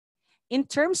 In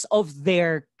terms of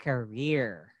their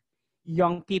career,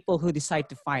 young people who decide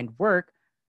to find work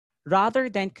rather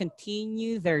than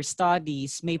continue their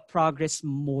studies may progress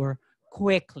more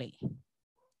quickly.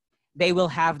 They will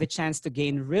have the chance to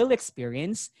gain real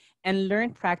experience and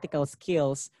learn practical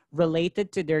skills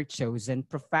related to their chosen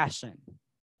profession.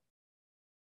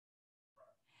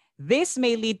 This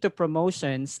may lead to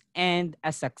promotions and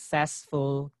a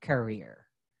successful career.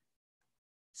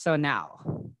 So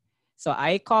now, so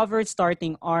I covered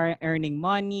starting earning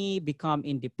money, become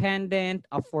independent,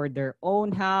 afford their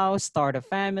own house, start a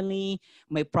family,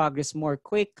 may progress more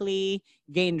quickly,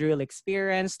 gain real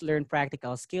experience, learn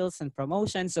practical skills and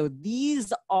promotion. So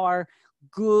these are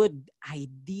good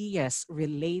ideas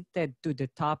related to the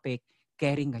topic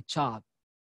getting a job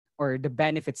or the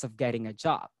benefits of getting a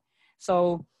job.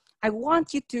 So I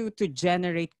want you to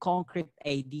generate concrete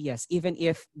ideas, even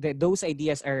if those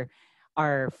ideas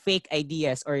are fake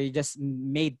ideas or you just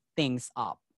made things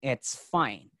up. It's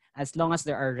fine as long as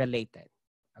they are related.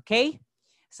 Okay?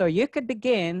 So you could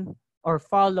begin or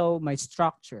follow my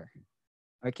structure.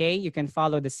 Okay? You can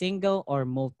follow the single or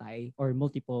multi or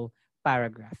multiple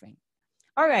paragraphing.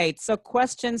 All right, so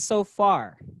questions so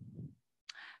far.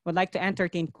 Would like to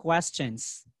entertain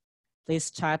questions.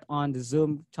 Please chat on the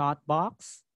Zoom chat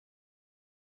box.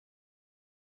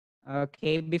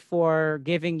 Okay, before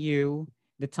giving you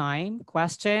the time,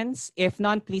 questions? If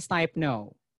none, please type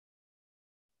no.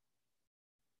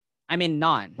 I mean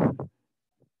none.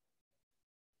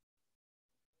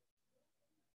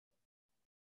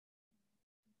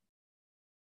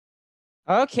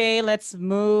 Okay, let's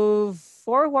move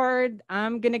forward.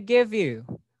 I'm gonna give you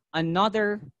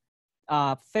another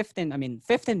 15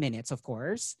 minutes, of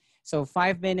course. So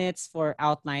 5 minutes for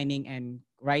outlining and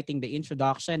writing the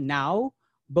introduction. Now,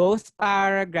 both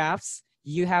paragraphs,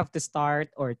 you have to start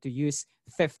or to use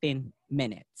 15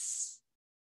 minutes.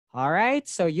 All right,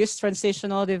 so use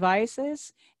transitional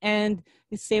devices and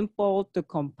simple to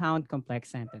compound complex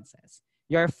sentences.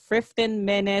 Your 15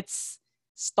 minutes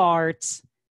starts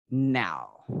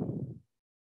now.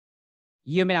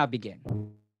 You may now begin.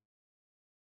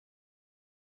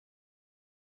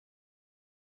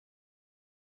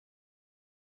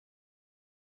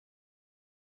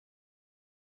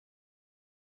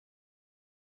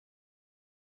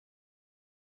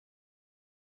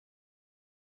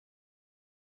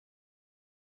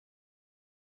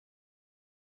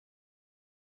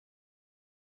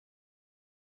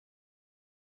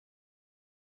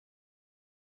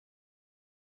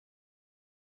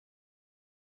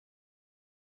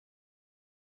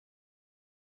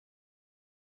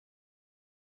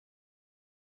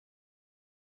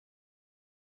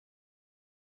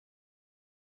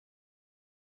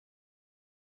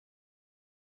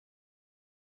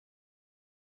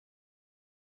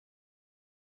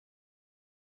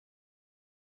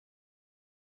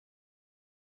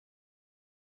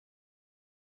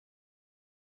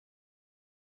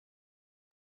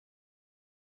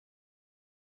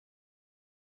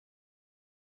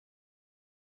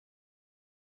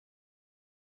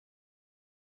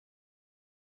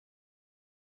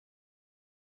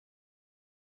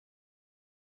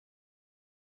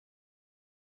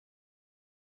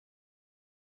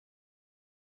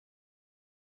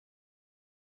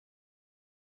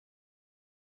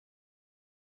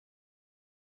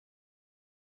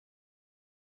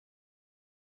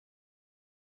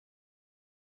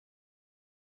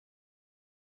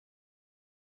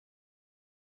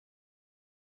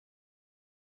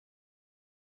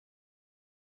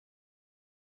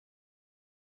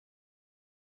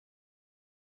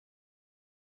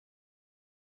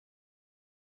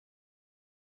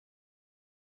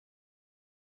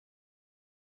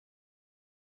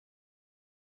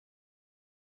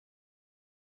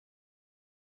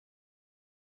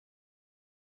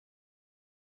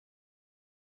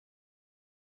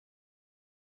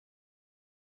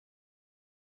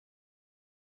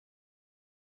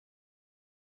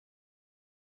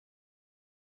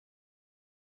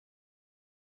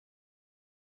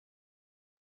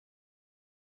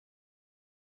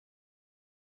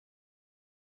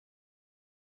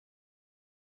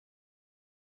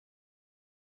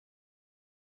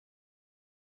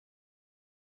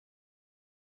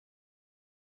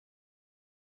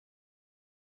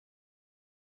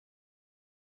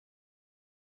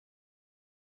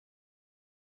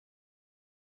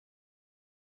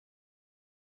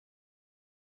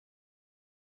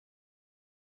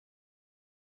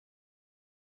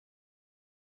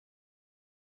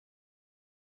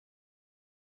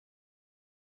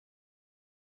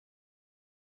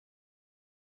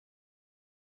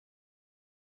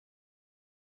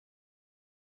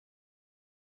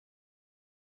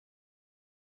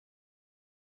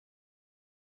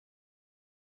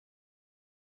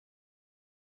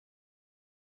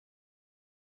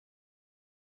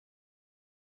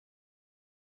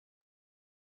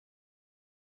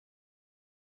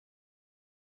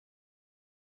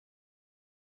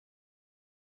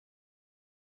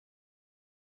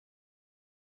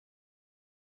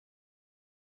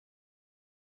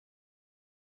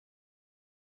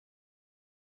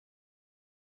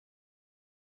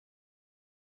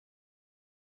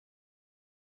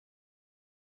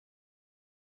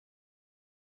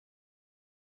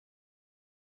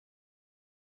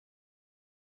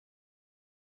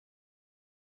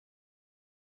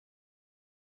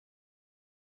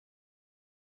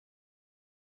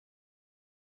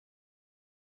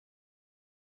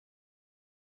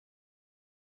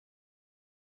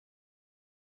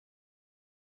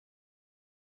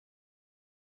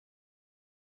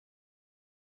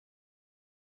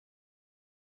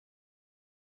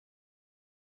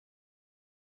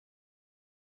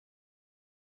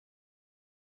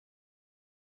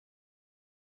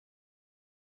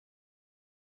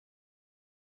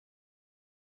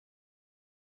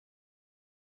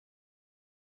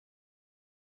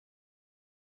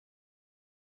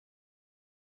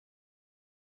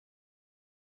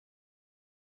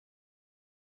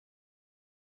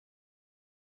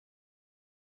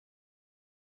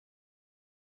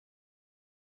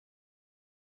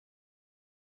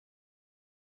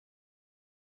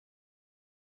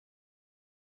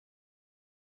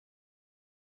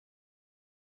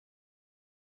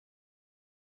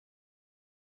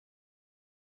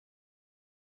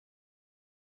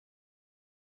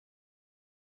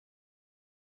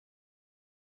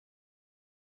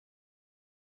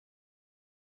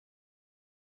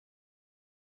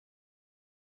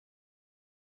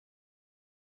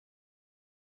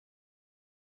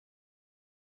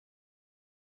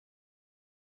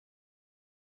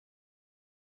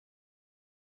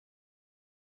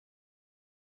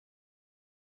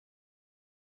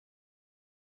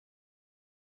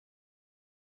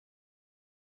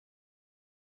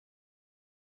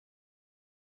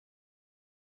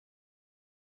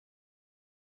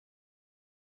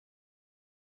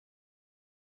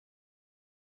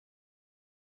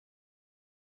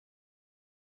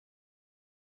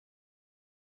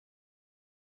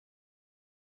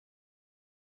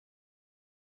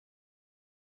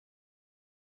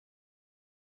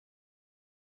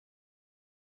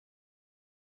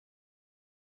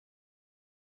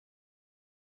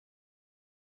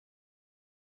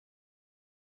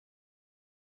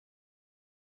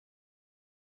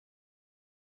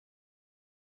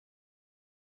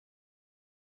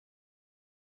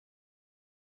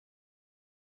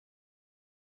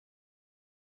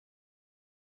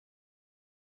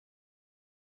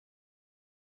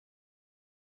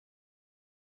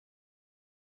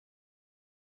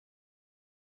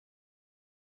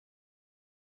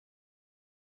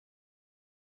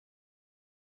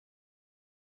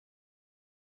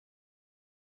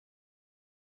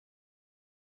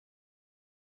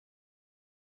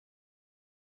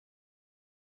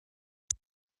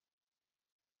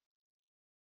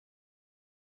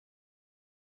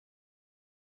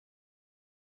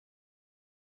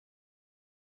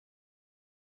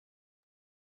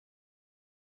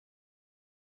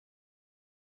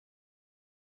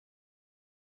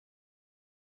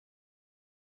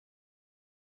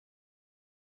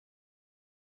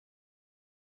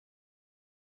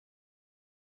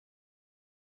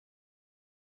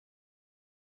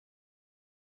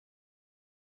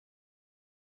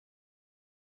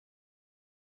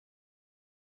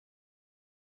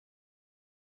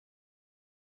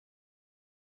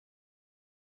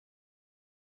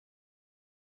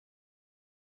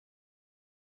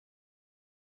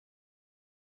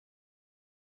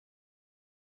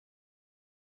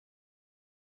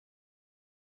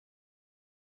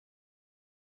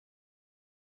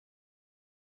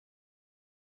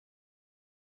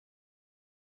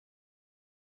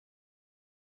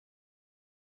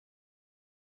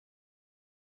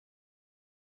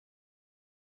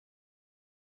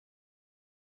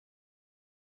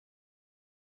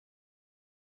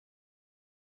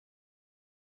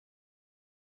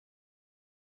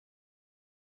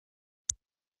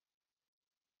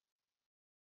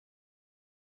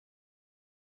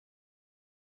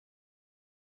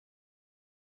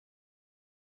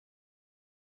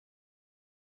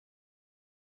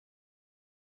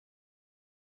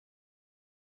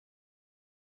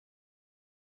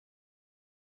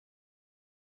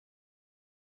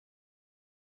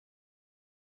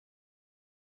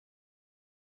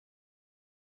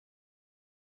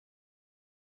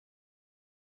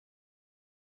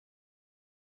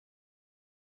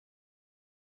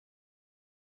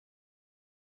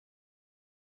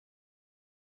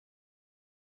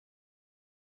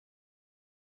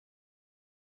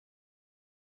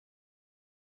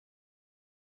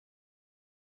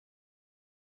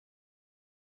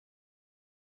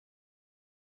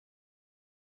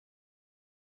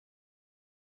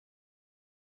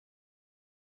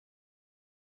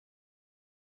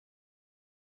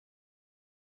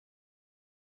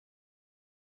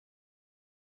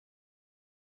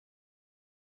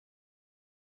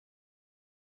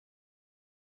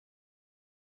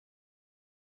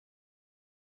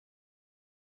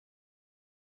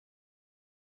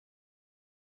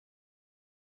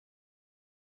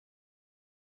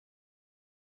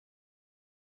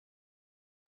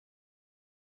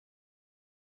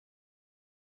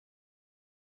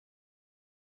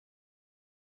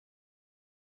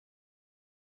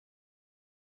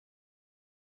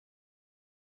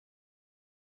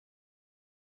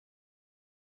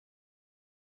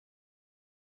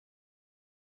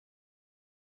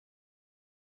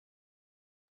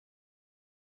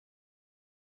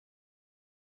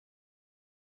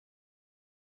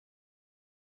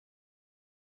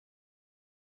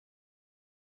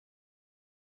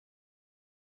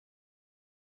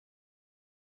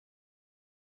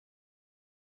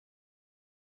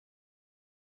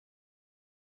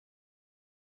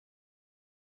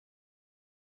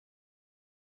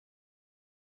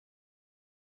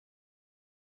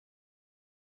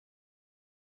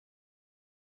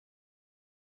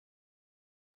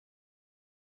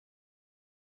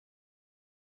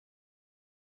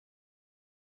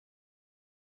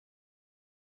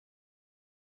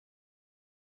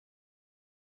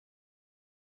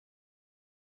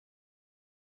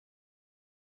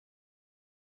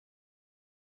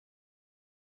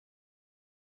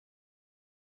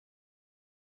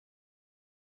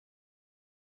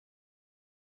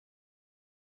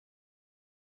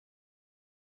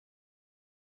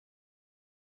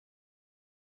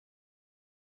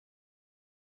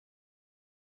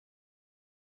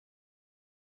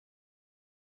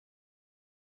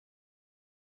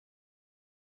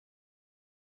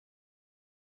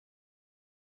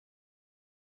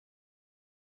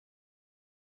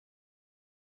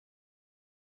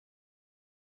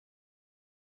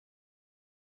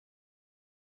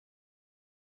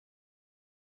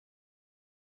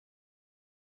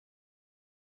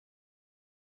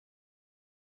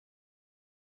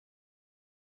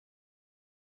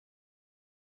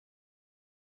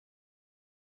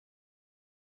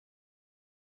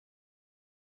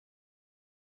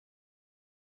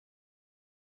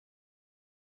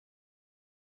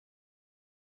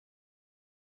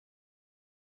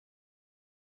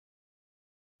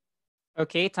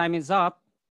 Okay, time is up.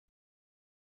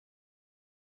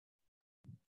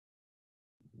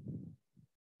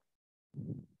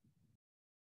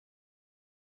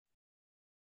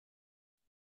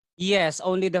 Yes,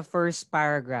 only the first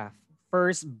paragraph,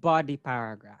 first body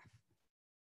paragraph.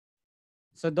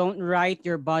 So don't write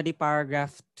your body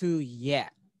paragraph too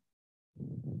yet.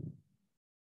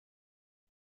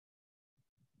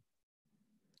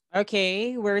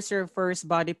 Okay, where's your first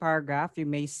body paragraph? You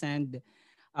may send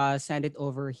it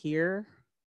over here.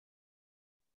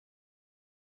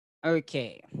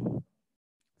 Okay,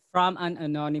 from an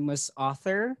anonymous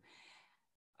author.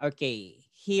 Okay,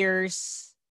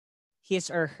 here's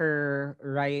his or her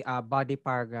right body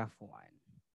paragraph one.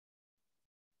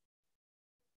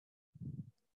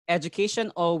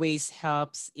 Education always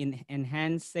helps in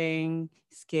enhancing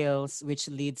skills, which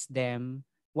leads them.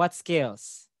 What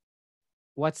skills?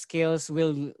 What skills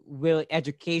will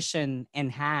education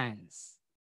enhance?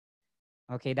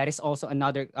 Okay, that is also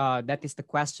another. That is the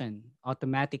question,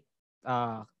 automatic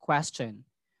question,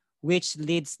 which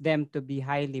leads them to be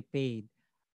highly paid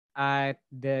at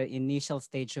the initial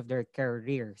stage of their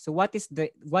career. So what is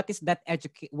that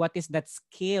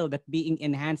skill that being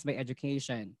enhanced by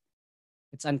education?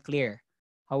 It's unclear.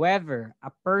 However,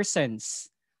 a person's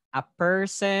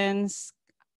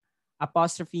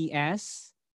apostrophe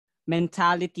s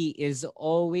mentality is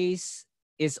always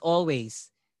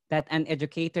that an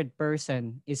educated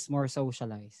person is more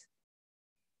socialized.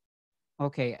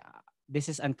 Okay, this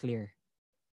is unclear.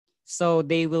 So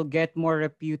they will get more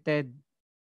reputed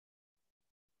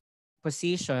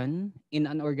position in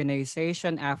an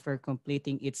organization after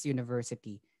completing its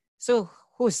university. So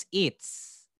who's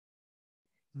its?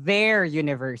 Their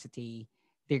university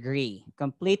degree.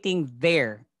 Completing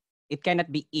their. It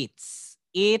cannot be its.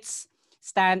 Its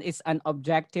stand is an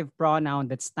objective pronoun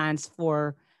that stands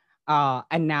for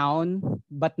a noun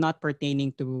but not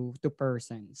pertaining to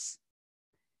persons.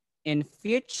 In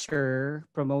future,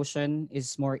 promotion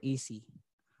is more easy.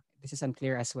 This is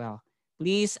unclear as well.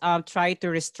 Please try to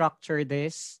restructure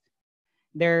this.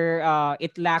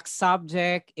 It lacks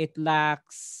subject, it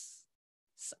lacks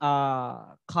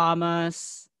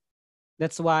commas.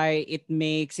 That's why it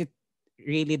makes it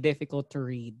really difficult to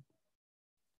read.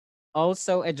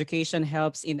 Also, education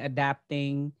helps in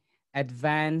adapting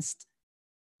advanced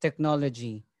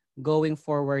technology going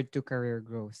forward to career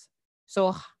growth.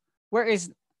 So where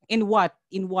is in what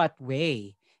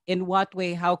way? In what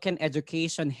way how can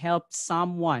education help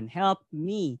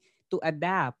me to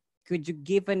adapt? Could you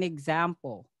give an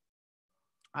example?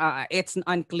 It's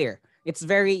unclear. It's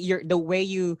very the way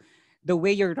you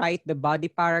write the body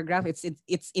paragraph.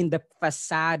 It's in the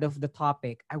facade of the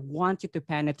topic. I want you to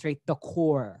penetrate the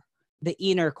core, the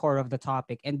inner core of the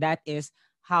topic, and that is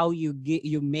how you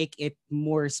make it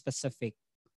more specific,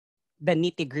 the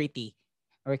nitty gritty.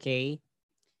 Okay,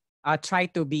 try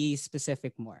to be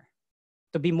specific more,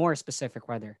 to be more specific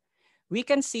rather. We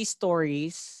can see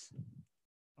stories.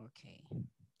 Okay.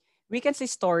 We can see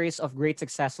stories of great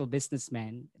successful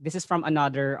businessmen. This is from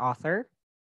another author.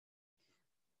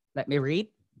 Let me read.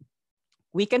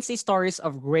 We can see stories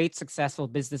of great successful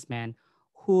businessmen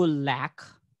who lack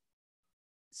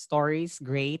stories,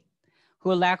 great,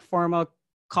 who lack formal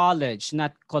college,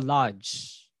 not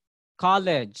college.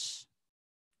 College.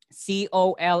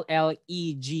 College,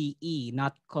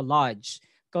 not collage.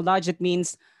 Collage, it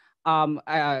means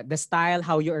the style,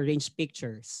 how you arrange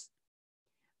pictures.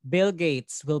 Bill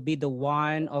Gates will be the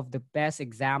one of the best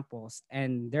examples,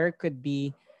 and there could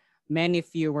be many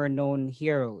fewer known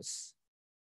heroes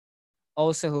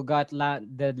also who got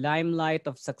the limelight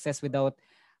of success without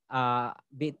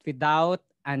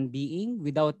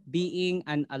being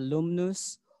an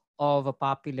alumnus of a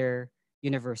popular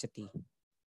university.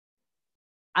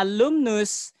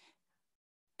 Alumnus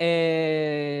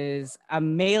is a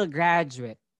male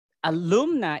graduate.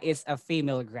 Alumna is a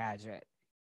female graduate.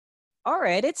 All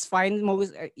right, it's fine.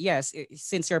 Yes,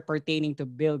 since you're pertaining to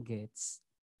Bill Gates,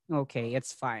 okay,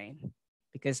 it's fine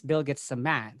because Bill Gates is a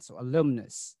man, so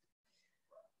alumnus.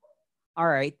 All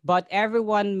right, but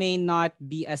everyone may not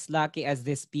be as lucky as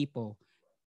these people.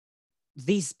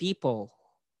 These people,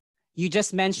 you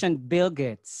just mentioned Bill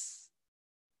Gates,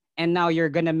 and now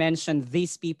you're gonna mention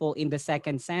these people in the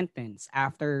second sentence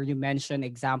after you mention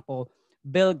example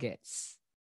Bill Gates.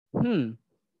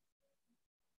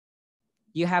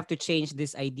 You have to change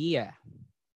this idea.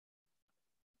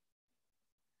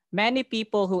 Many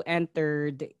people who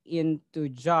entered into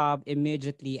job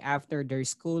immediately after their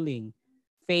schooling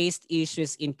faced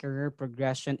issues in career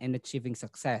progression and achieving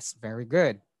success. Very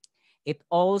good. It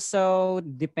also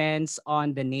depends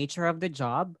on the nature of the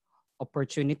job,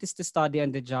 opportunities to study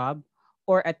on the job,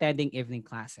 or attending evening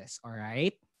classes. All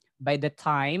right. By the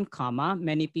time, comma,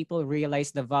 many people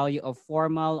realize the value of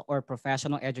formal or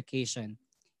professional education,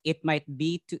 it might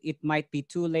be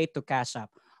too late to catch up.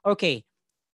 Okay,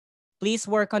 please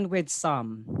work on with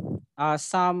some.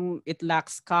 Some it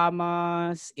lacks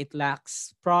commas, it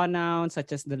lacks pronouns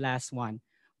such as the last one.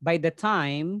 By the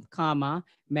time, comma,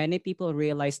 many people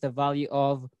realize the value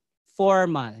of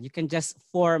formal. You can just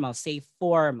formal, say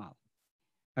formal.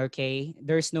 Okay,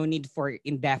 there's no need for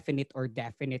indefinite or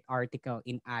definite article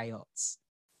in IELTS.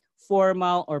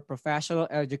 Formal or professional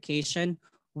education,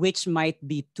 which might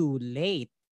be too late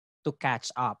to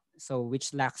catch up. So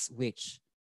which lacks which.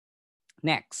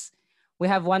 Next, we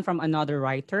have one from another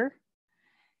writer.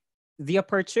 The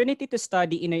opportunity to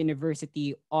study in a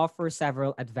university offers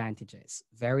several advantages.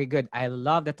 Very good. I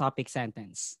love the topic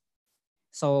sentence.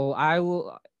 So I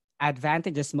will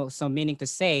advantages, so meaning to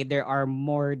say there are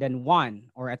more than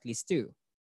one or at least two.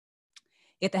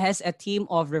 It has a team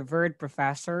of revered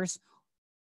professors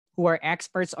who are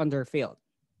experts on their field.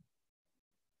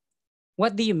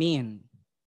 What do you mean?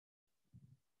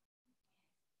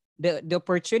 The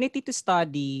opportunity to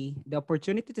study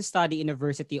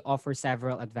university offers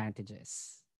several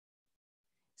advantages.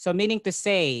 So meaning to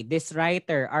say, this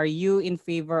writer, are you in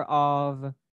favor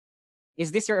of,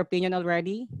 is this your opinion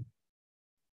already?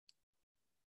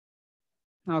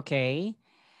 Okay.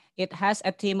 It has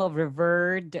a team of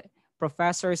revered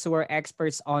professors who are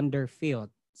experts on their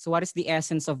field. So what is the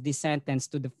essence of this sentence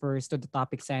to the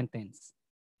topic sentence?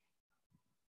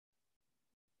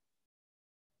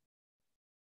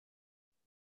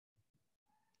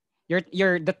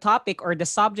 The topic or the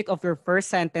subject of your first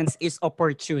sentence is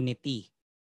opportunity.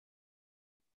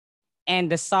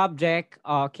 And the subject,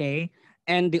 okay,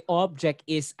 and the object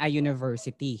is a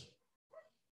university.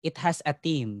 It has a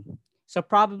theme. So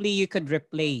probably you could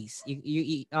replace.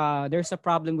 There's a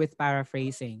problem with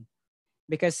paraphrasing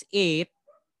because it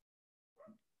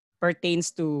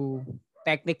pertains to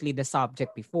technically the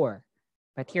subject before.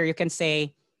 But here you can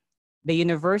say the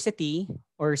university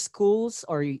or schools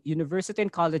or university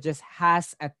and colleges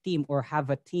has a team or have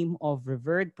a team of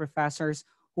revered professors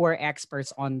who are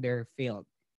experts on their field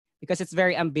because it's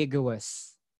very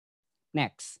ambiguous.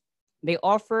 Next, they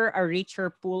offer a richer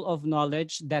pool of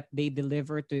knowledge that they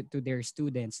deliver to their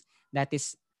students that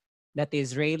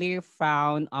is rarely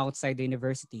found outside the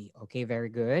university. Okay, very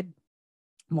good.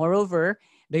 Moreover,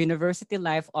 the university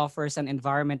life offers an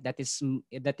environment that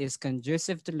is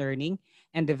conducive to learning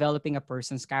and developing a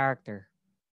person's character.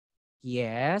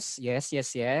 Yes, yes,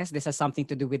 yes, yes. This has something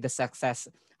to do with the success,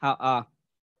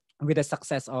 with the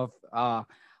success of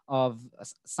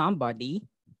somebody.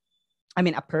 I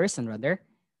mean, a person rather.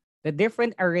 The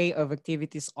different array of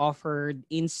activities offered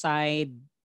inside.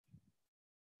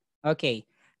 Okay,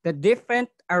 the different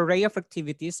array of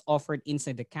activities offered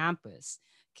inside the campus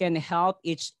can help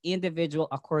each individual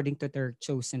according to their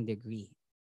chosen degree.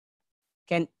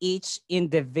 Can each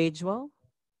individual,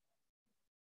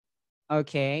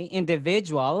 okay,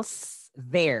 individuals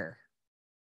there.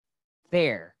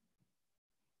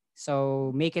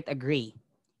 So make it agree.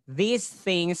 These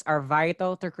things are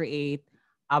vital to create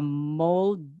and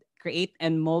mold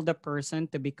a person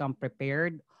to become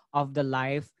prepared of the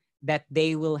life that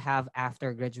they will have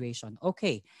after graduation.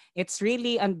 Okay, it's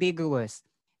really ambiguous.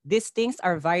 These things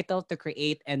are vital to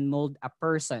create and mold a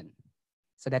person.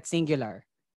 So that's singular.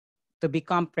 To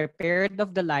become prepared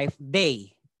of the life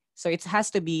they. So it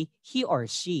has to be he or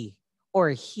she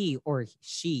or he or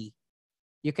she.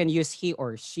 You can use he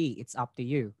or she. It's up to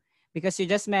you. Because you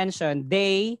just mentioned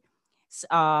they,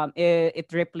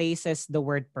 it replaces the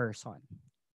word person.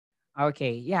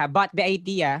 Okay, yeah, but the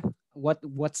idea, what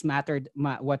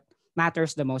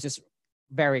matters the most is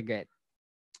very good.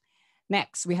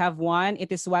 Next, we have one.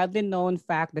 It is widely known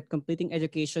fact that completing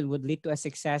education would lead to a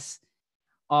success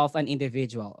of an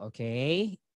individual.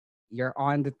 Okay, you're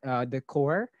on the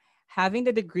core. Having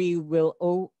the degree will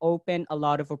open a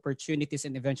lot of opportunities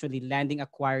and eventually landing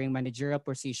acquiring managerial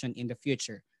position in the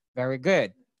future. Very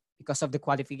good, because of the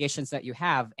qualifications that you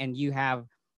have, and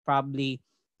probably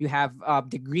you have a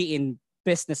degree in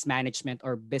business management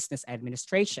or business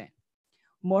administration.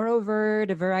 Moreover,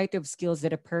 the variety of skills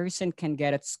that a person can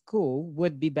get at school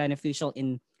would be beneficial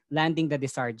in landing the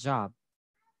desired job.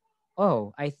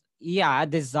 Oh, yeah,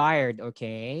 desired,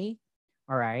 okay.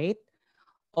 All right.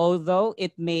 Although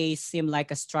it may seem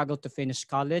like a struggle to finish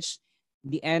college,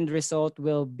 the end result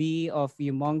will be of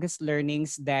humongous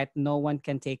learnings that no one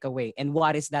can take away. And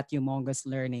what is that humongous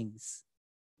learnings?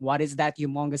 What is that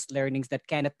humongous learnings that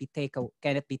cannot be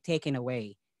taken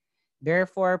away?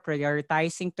 Therefore,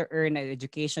 prioritizing to earn an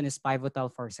education is pivotal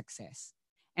for success.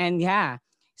 And yeah,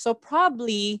 so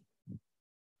probably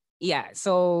Yeah,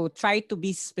 so try to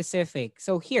be specific.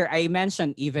 So here I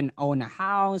mentioned even own a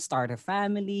house, start a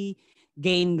family,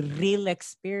 gain real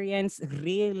experience,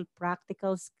 real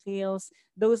practical skills.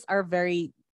 Those are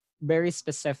very, very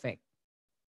specific.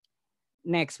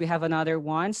 Next, we have another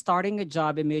one. Starting a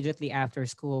job immediately after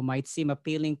school might seem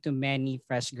appealing to many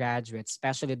fresh graduates,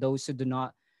 especially those who do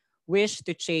not wish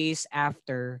to chase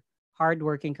after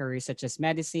hardworking careers such as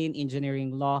medicine,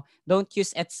 engineering, law. Don't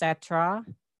use etc.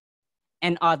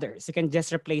 and others. You can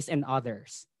just replace and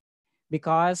others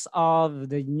because of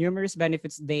the numerous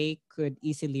benefits they could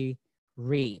easily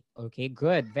reap. Okay,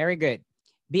 good, very good.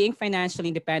 Being financially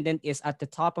independent is at the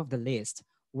top of the list,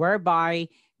 whereby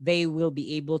they will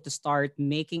be able to start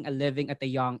making a living at a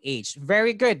young age.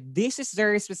 Very good. This is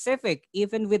very specific,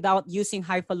 even without using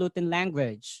highfalutin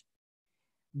language.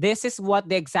 This is what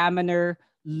the examiner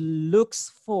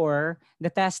looks for the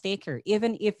test taker.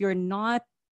 Even if you're not,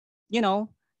 you know,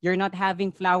 you're not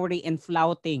having flowery and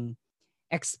flouting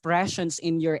expressions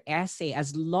in your essay,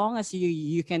 as long as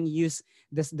you can use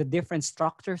the different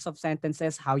structures of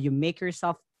sentences, how you make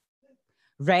yourself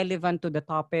relevant to the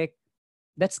topic,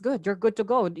 that's good. You're good to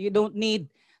go. You don't need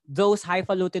those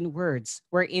highfalutin words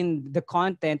wherein the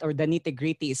content or the nitty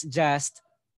gritty is just,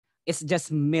 it's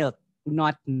just milk,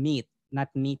 not meat, not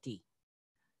meaty.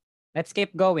 Let's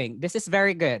keep going. This is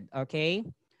very good, okay?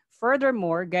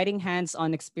 Furthermore, getting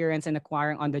hands-on experience and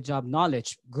acquiring on-the-job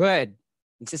knowledge, good.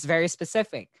 This is very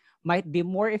specific. Might be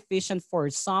more efficient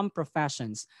for some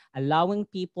professions, allowing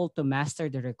people to master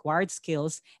the required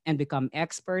skills and become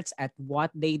experts at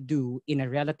what they do in a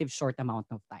relative short amount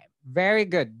of time. Very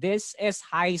good. This is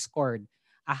high scored,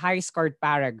 a high scored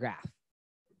paragraph.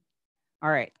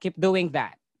 All right, keep doing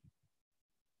that.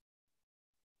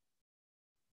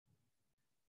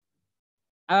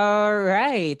 All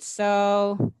right,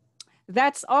 so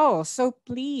that's all. So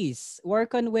please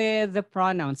work on with the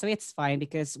pronouns. So it's fine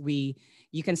because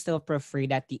you can still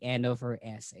proofread at the end of our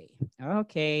essay.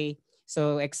 Okay.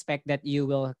 So expect that you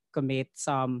will commit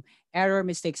some error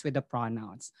mistakes with the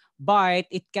pronouns, but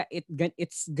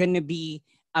it's gonna be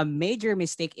a major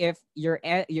mistake if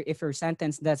if your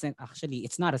sentence doesn't actually,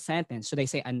 it's not a sentence. Should I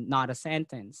say not a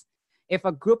sentence? If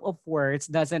a group of words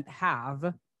doesn't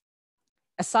have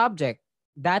a subject,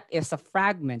 that is a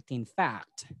fragment. In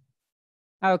fact.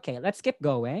 Okay, let's keep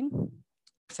going.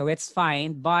 So it's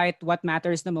fine, but what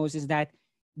matters the most is that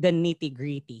the nitty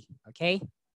gritty. Okay,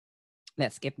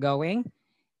 let's keep going.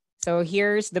 So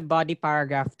here's the body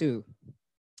paragraph two.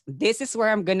 This is where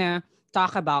I'm gonna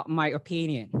talk about my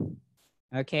opinion.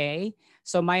 Okay,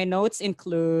 so my notes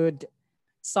include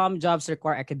some jobs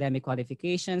require academic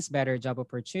qualifications, better job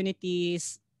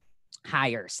opportunities,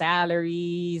 higher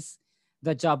salaries.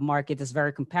 The job market is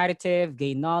very competitive,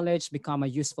 gain knowledge, become a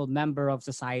useful member of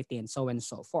society, and so on and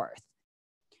so forth.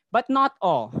 But not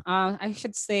all. I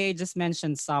should say just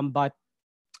mention some, but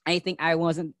I think I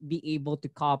wasn't be able to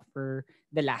cover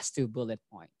the last two bullet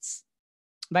points.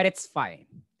 But it's fine.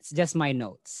 It's just my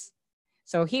notes.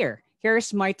 So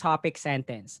here's my topic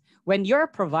sentence. When you're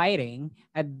providing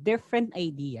a different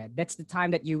idea, that's the time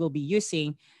that you will be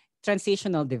using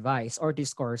transitional device or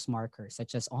discourse markers,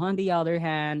 such as on the other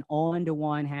hand, on the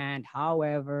one hand,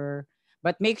 however,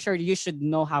 but make sure you should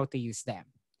know how to use them.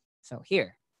 So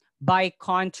here, by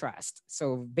contrast.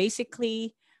 So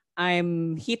basically,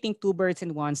 I'm hitting two birds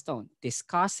in one stone,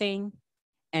 discussing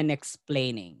and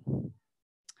explaining.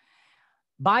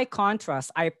 By contrast,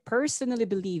 I personally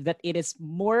believe that it is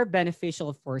more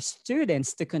beneficial for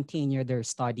students to continue their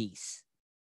studies.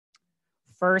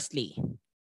 Firstly,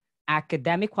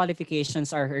 academic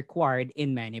qualifications are required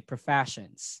in many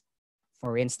professions.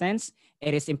 For instance,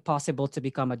 it is impossible to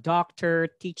become a doctor,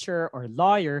 teacher, or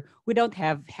lawyer without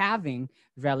having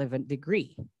relevant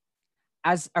degree.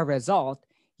 As a result,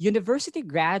 university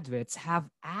graduates have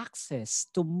access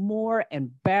to more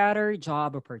and better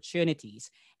job opportunities,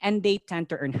 and they tend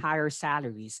to earn higher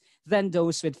salaries than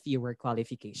those with fewer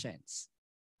qualifications.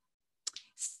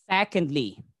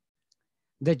 Secondly,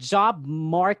 the job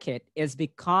market is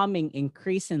becoming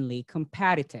increasingly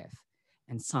competitive,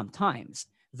 and sometimes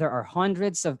there are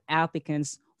hundreds of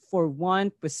applicants for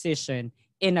one position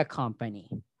in a company.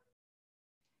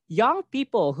 Young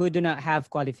people who do not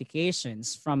have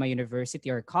qualifications from a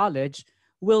university or college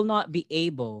will not be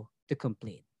able to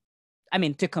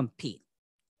to compete.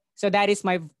 So that is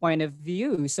my point of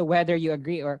view. So whether you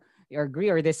agree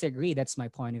or disagree, that's my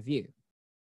point of view.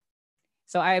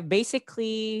 So I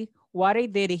basically, what I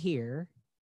did here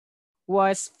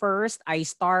was first I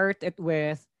started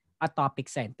with a topic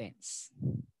sentence.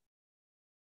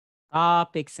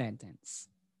 Topic sentence.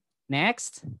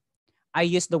 Next, I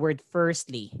use the word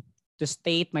firstly to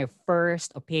state my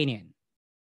first opinion.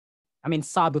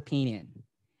 Sub opinion.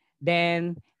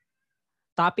 Then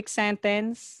topic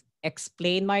sentence,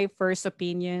 explain my first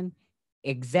opinion,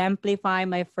 exemplify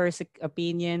my first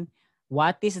opinion.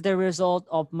 What is the result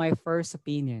of my first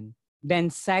opinion? Then,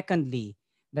 secondly,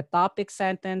 the topic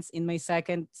sentence in my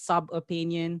second sub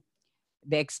opinion,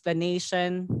 the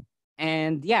explanation,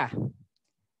 and yeah,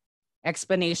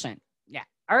 explanation. Yeah.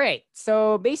 All right.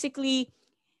 So basically,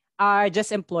 I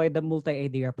just employed the multi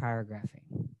idea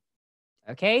paragraphing.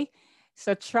 Okay.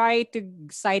 So try to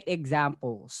cite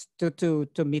examples to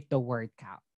meet the word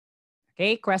count.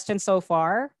 Okay, questions so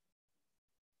far?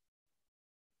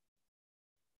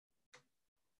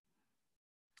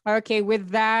 Okay, with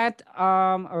that,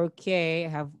 okay, I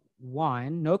have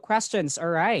one. No questions. All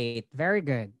right, very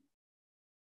good.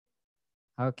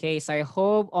 Okay, so I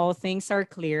hope all things are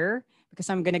clear because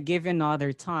I'm gonna give you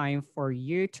another time for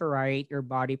you to write your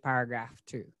body paragraph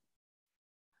too.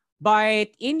 But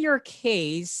in your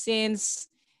case, since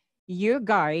you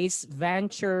guys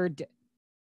ventured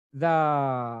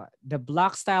the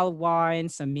block style one,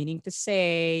 some meaning to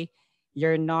say,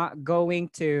 you're not going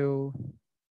to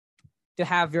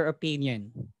have your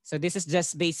opinion. So this is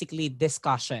just basically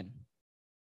discussion.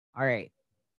 All right.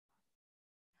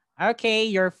 Okay,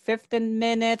 your 15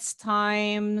 minutes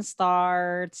time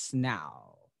starts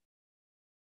now.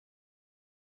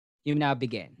 You now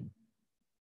begin.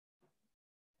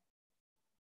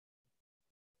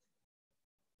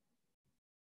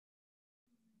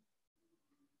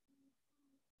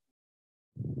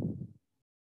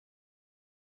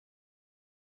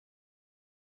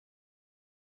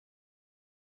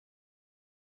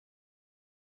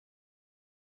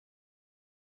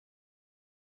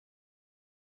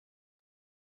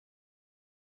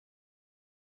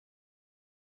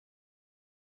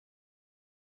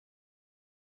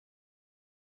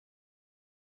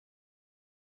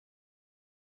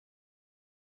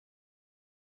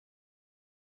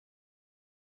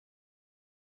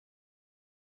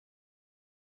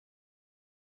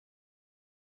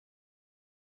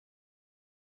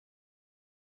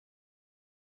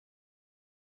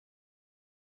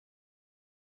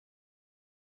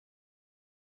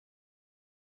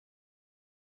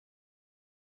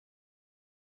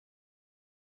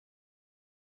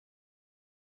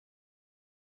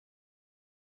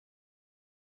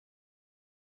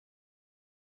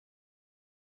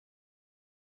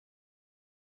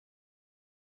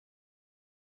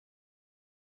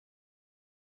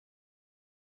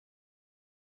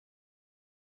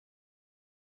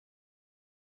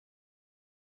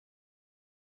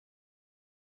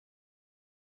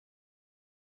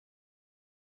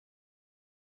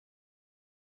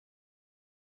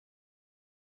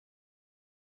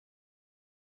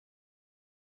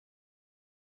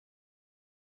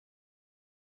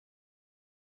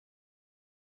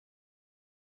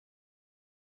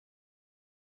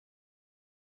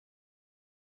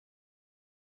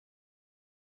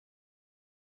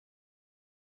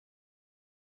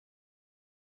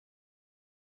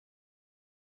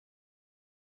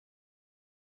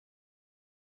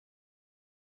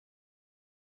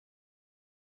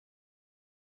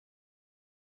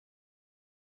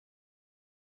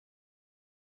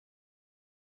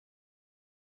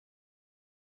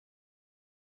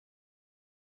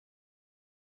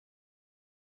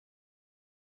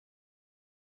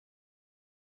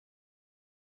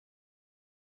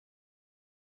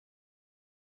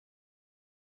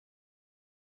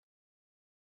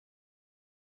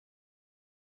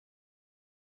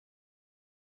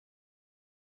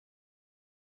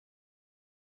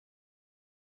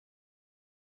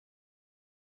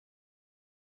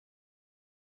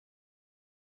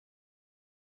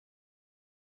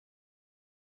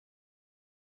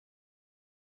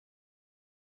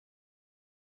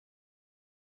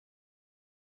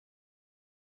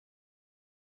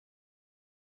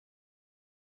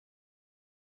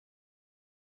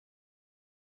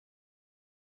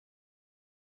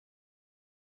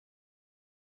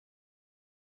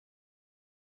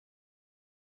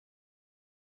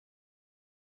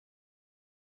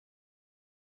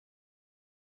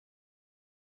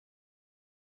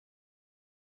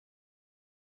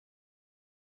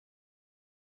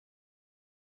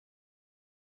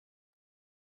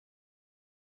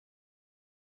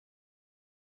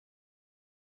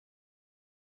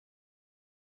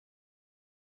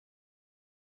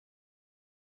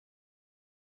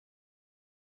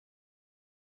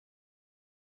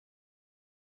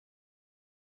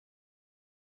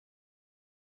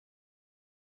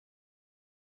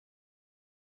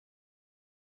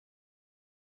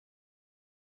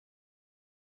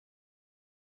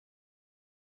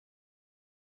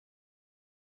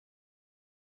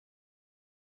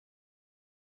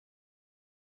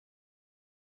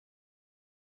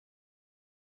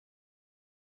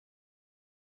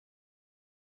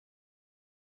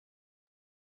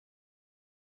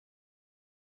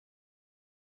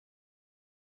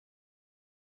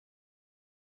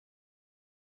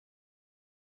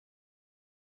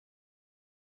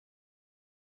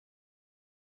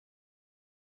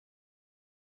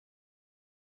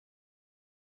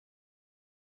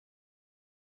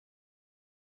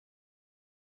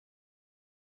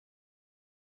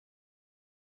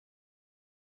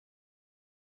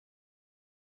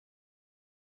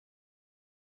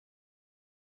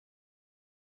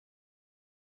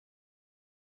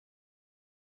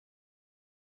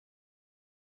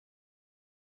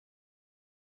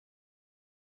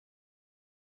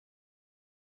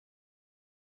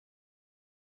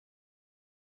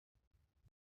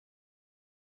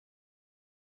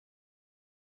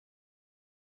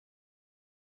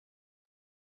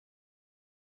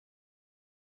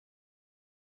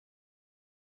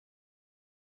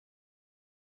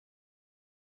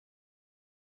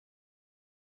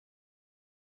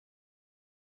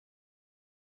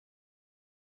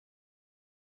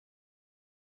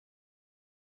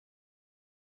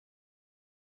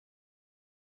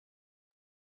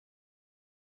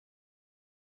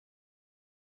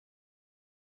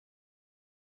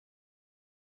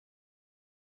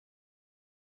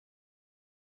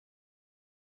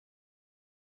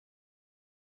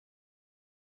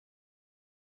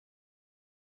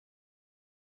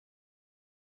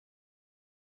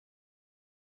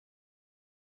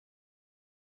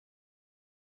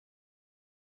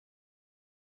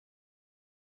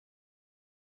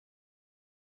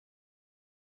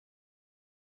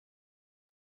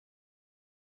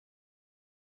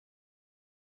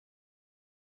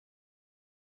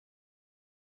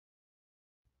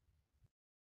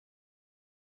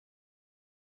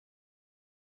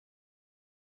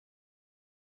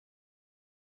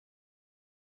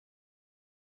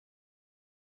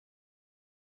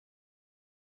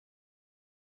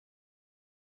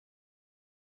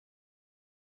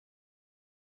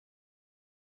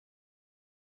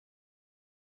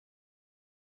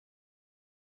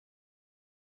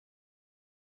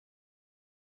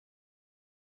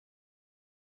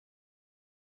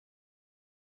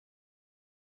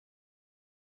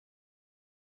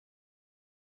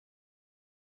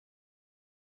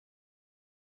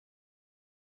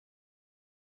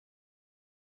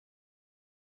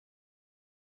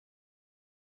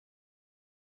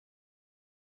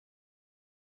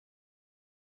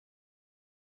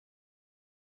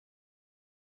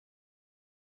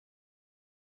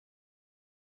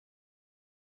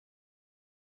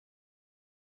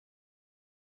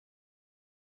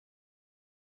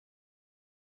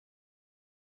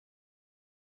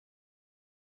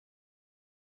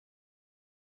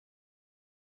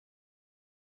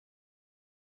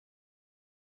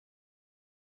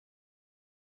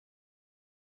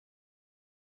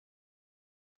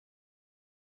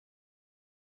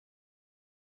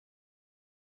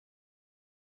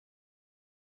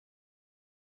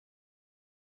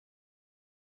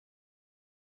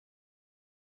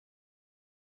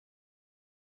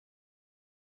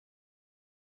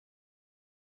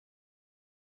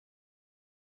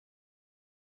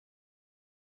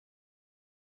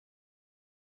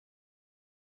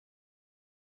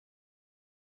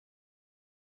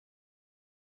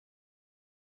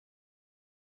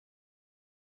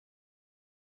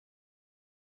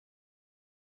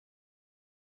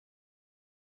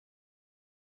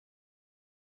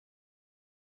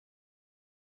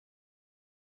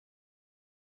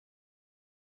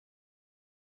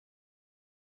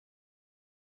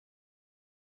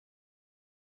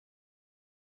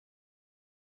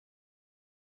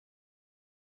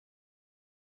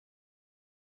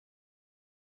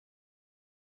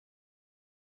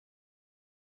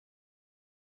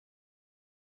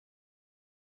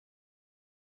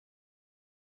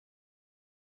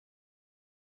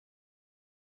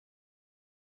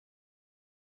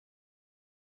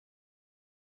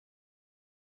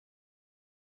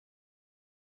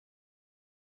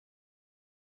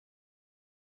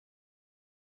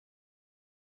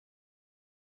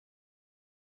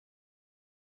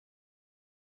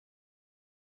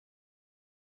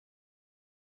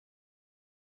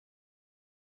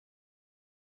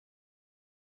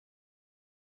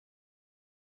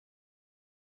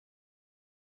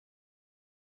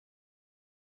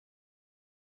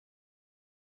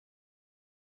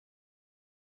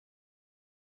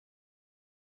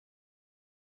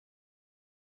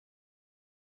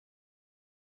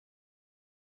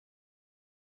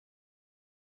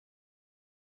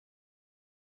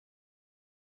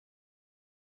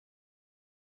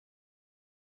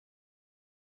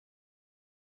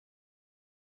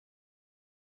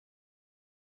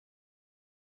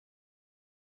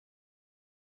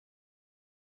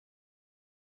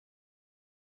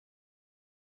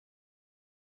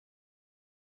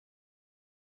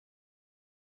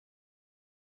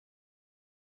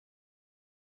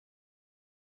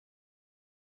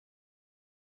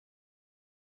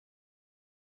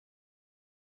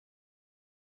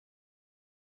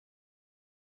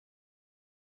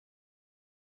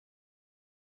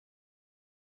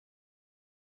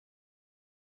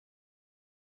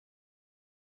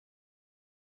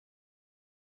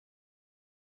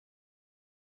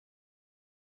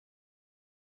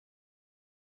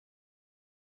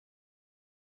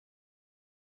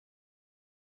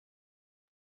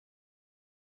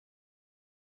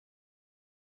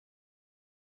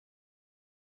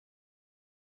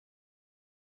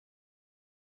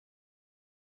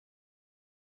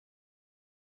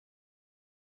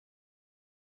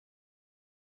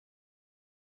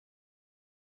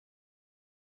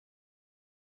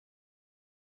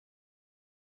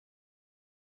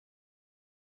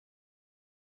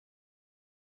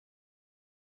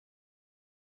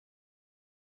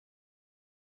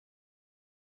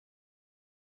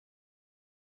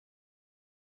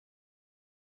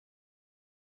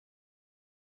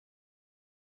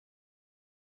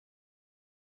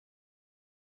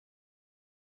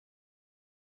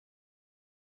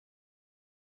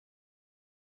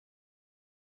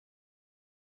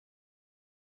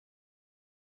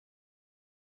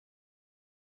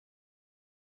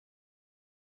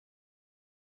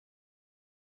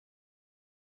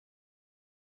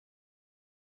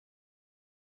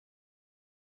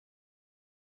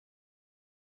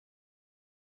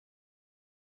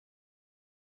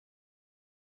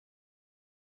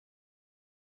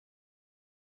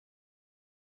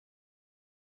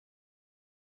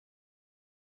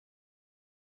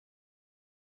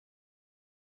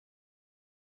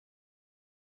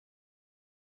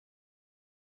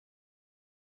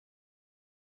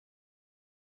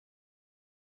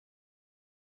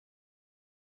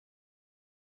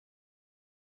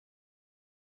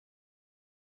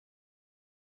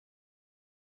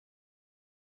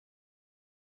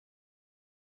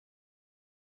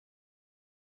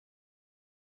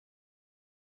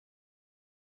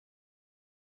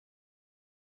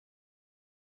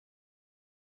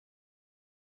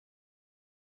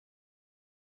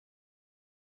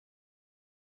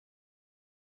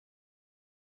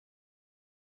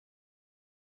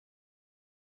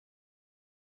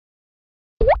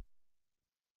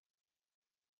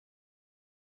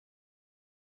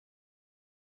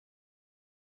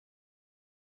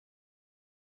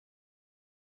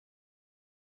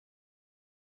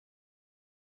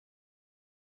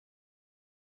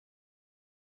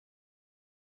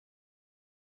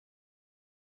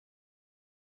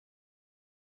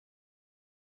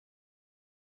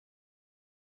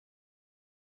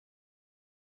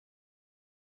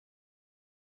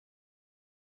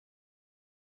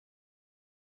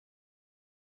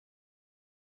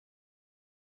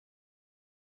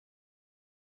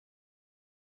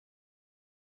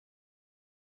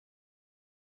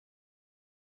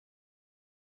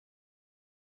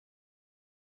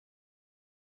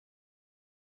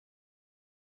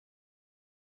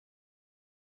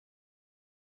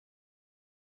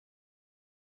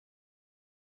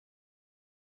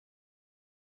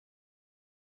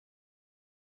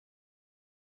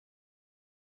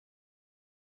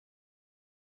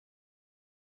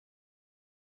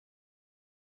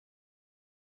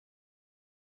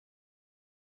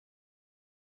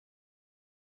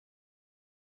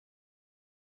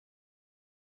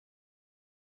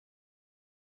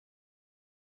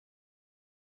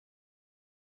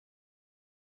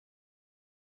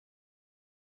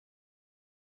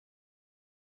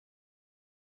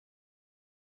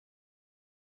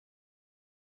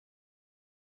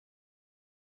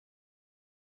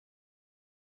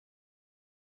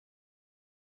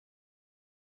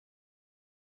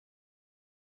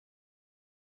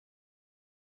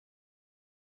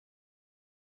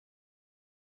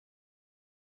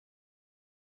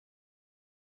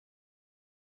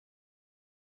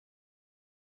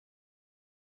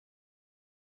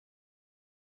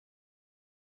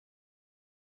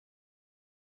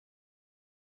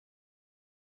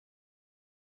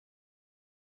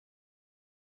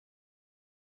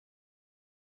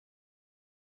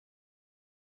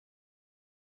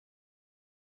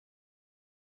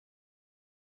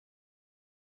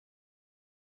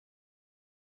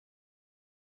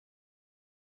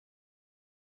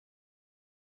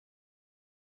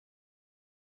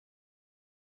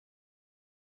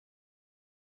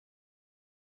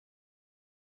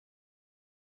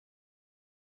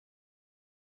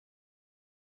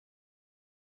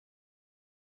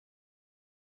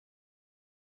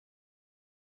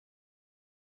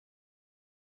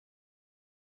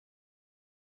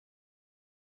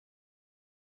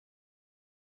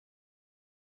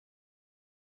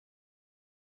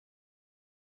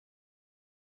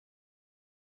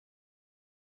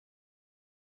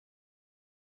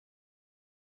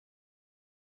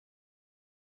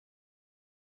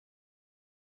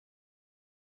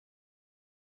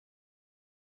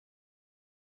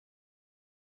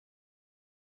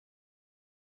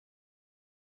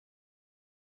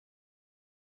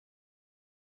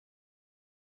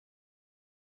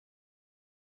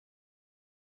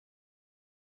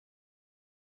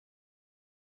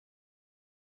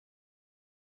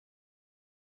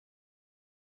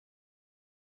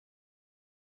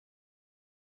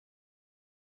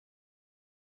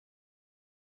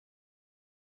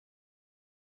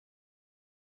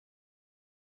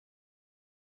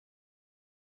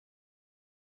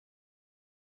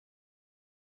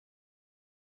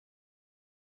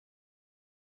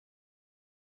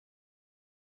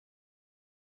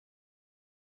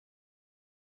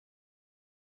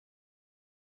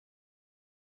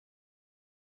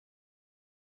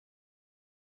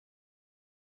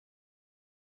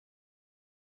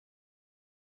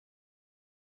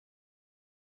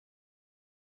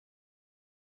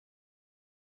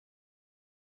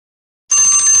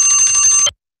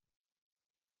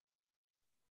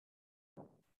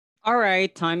 All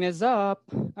right, time is up.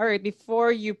 All right,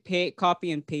 before you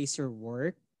copy and paste your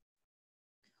work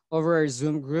over our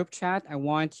Zoom group chat, I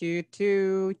want you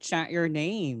to chat your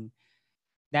name.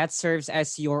 That serves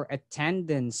as your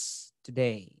attendance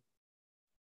today,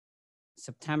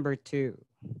 September 2.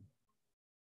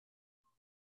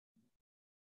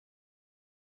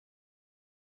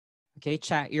 Okay,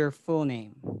 chat your full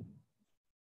name.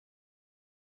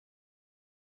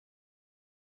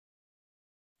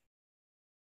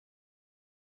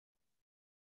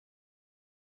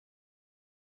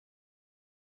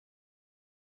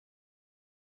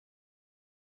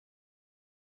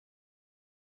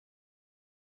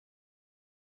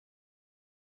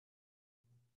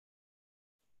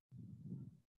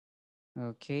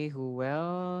 Okay, who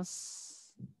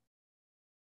else?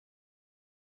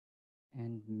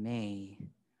 And May.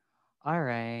 All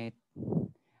right.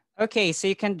 Okay, so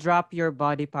you can drop your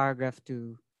body paragraph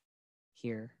to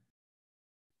here.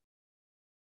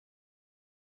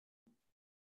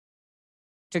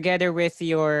 Together with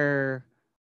your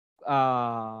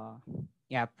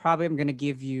yeah, probably I'm gonna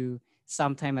give you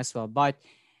some time as well. But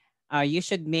you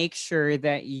should make sure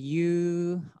that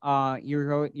you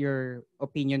wrote your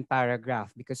opinion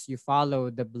paragraph because you follow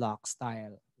the block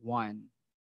style. One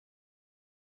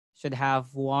should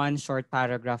have one short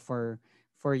paragraph for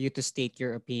you to state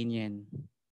your opinion.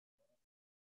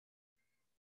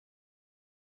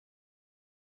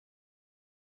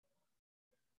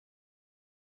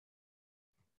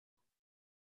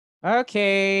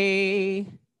 Okay.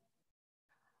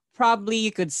 Probably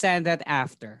you could send that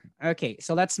after. Okay,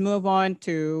 so let's move on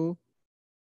to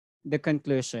the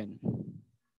conclusion.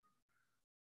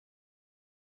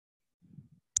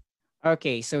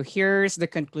 Okay, so here's the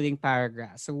concluding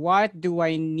paragraph. So, what do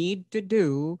I need to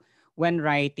do when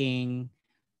writing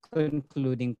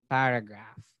concluding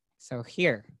paragraph? So,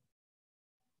 here.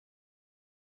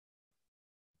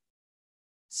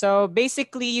 So,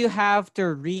 basically, you have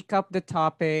to recap the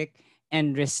topic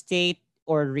and restate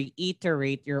or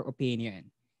reiterate your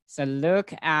opinion. So,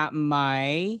 look at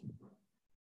my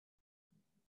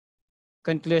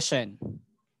conclusion.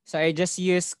 So, I just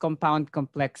use compound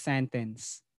complex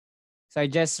sentence. So, I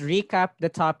just recap the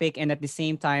topic and at the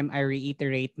same time, I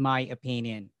reiterate my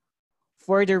opinion.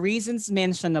 For the reasons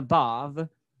mentioned above,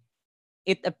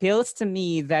 it appeals to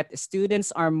me that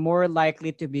students are more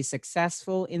likely to be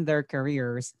successful in their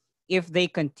careers if they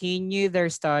continue their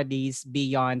studies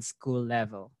beyond school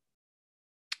level.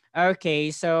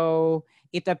 Okay, so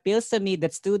it appeals to me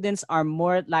that students are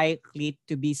more likely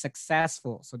to be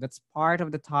successful. So that's part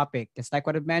of the topic. Just like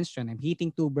what I mentioned, I'm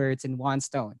hitting two birds in one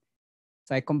stone.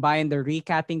 So I combine the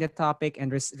recapping the topic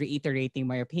and reiterating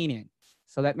my opinion.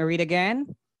 So let me read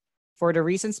again. For the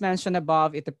reasons mentioned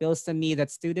above, it appeals to me that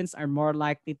students are more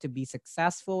likely to be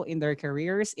successful in their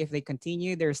careers if they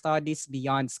continue their studies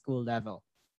beyond school level.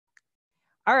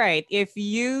 All right, if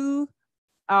you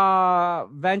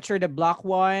venture the block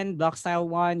style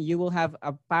one, you will have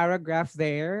a paragraph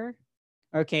there.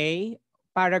 Okay,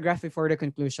 paragraph before the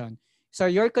conclusion. So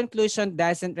your conclusion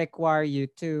doesn't require you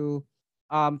to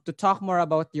talk more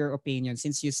about your opinion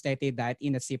since you stated that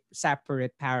in a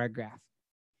separate paragraph.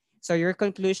 So your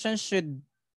conclusion should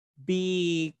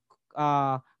be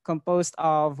composed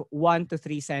of 1 to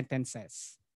 3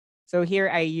 sentences. So here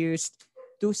I used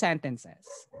 2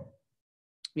 sentences.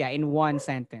 Yeah, in one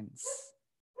sentence.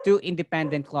 Two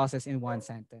independent clauses in one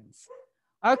sentence.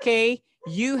 Okay,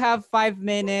 you have 5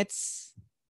 minutes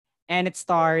and it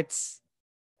starts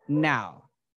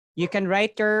now. You can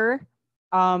write your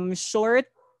short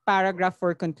paragraph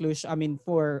for conclusion, I mean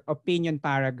for opinion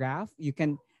paragraph. You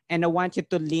can, and I want you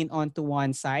to lean onto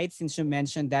one side since you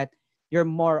mentioned that you're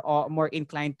more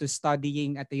inclined to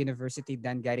studying at the university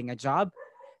than getting a job.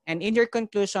 And in your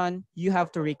conclusion, you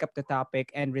have to recap the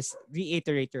topic and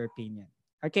reiterate your opinion.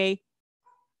 Okay?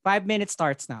 5 minutes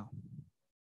starts now.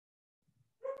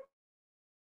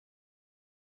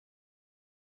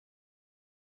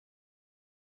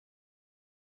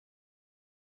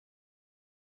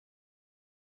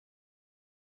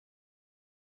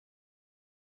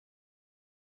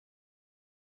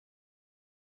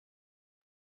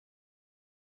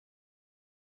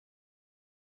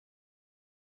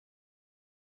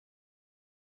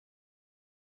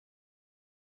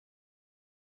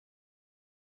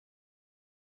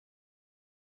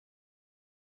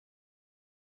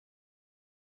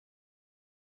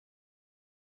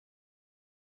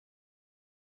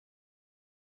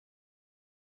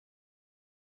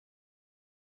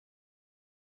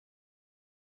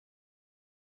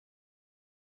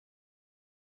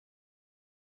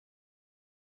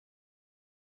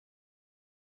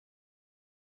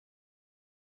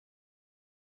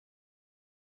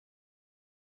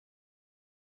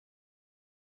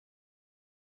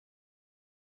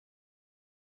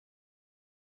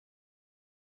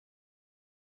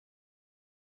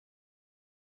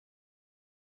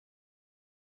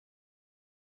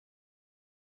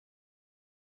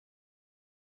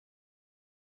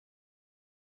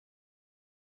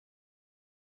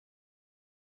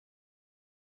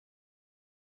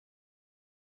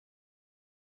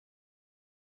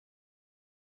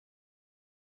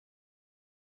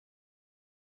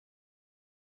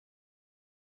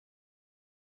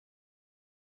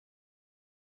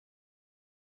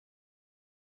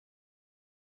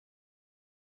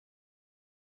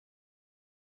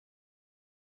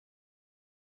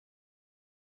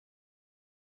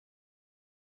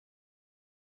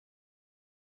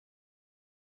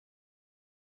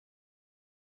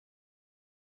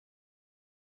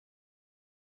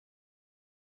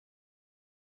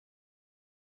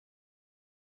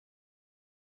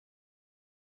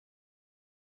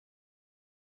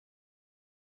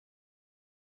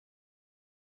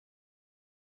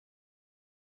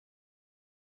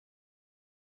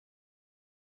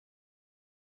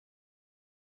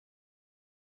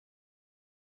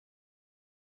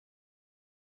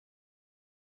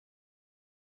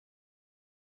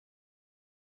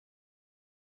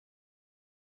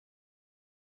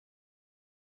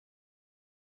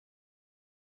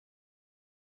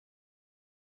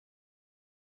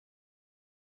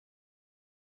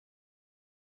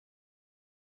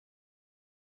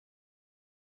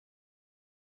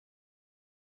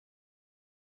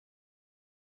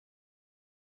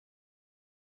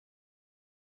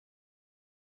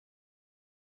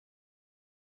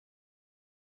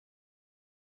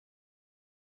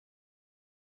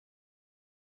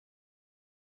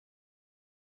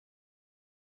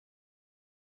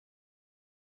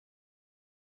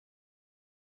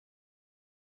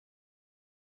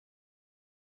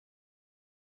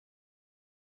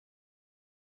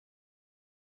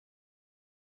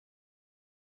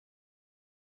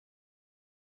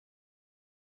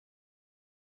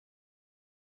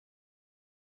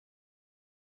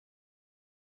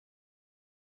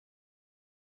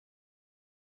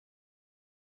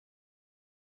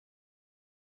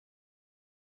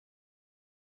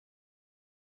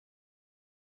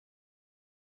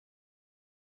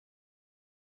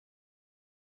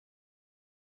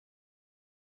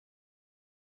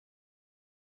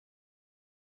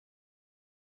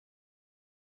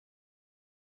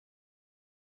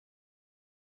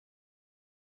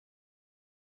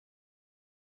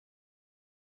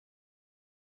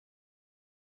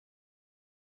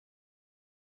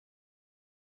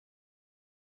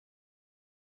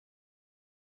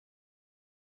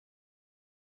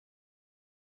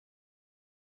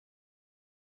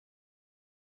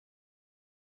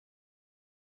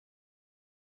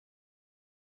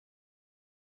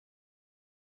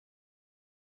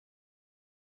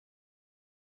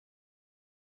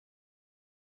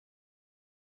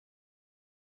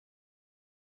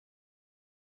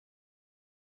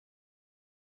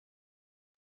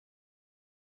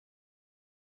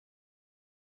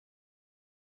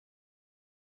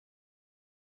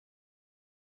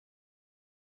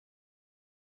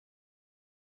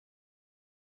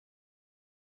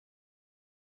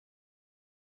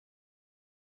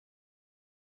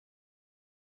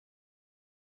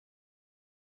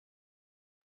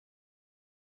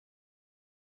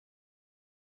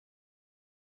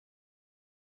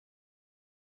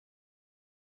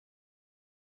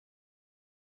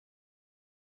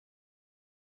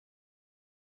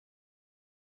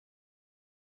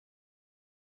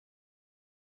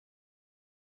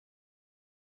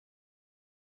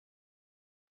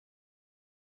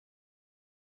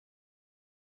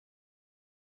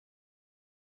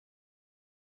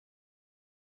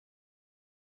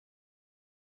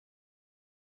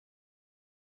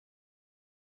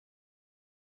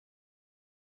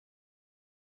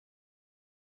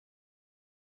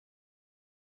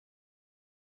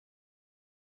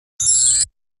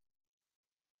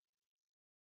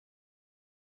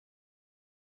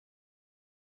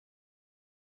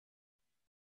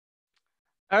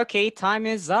 Okay, time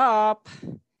is up.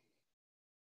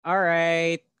 All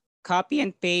right. Copy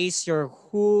and paste your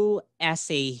whole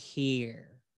essay here.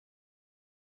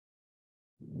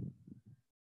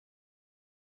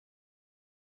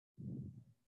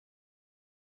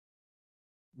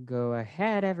 Go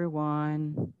ahead,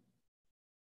 everyone.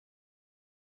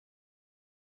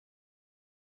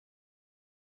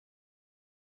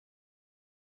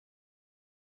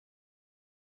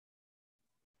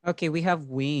 Okay, we have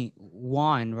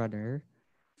one rather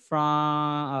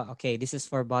from okay, this is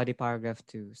for body paragraph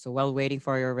 2. So while waiting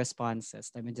for your responses,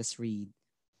 let me just read.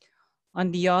 On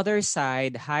the other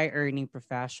side, high earning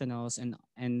professionals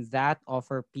and that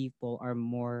offer people a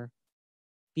more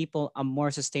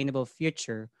sustainable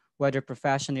future, whether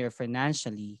professionally or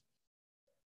financially,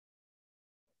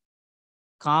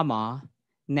 comma,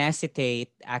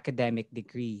 necessitate academic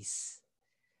degrees,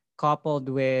 coupled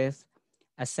with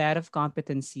a set of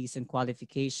competencies and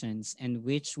qualifications and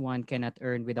which one cannot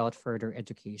earn without further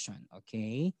education.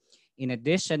 Okay. In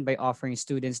addition, by offering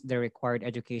students the required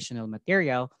educational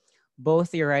material, both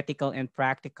theoretical and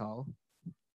practical.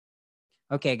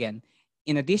 Okay, again.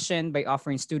 In addition, by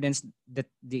offering students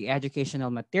the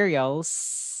educational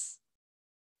materials,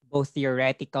 both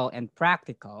theoretical and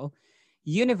practical,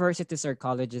 universities or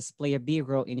colleges play a big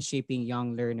role in shaping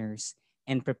young learners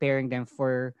and preparing them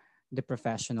for the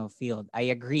professional field.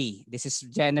 I agree. This is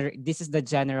the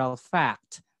general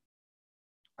fact.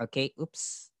 Okay,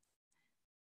 oops.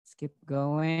 Skip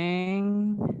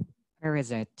going. Where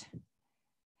is it?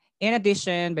 In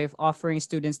addition, by offering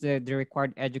students the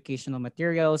required educational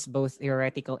materials, both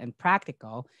theoretical and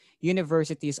practical,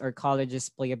 universities or colleges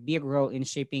play a big role in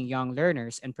shaping young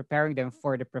learners and preparing them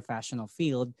for the professional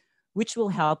field, which will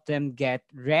help them get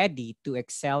ready to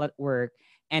excel at work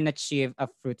and achieve a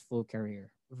fruitful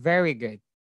career. Very good.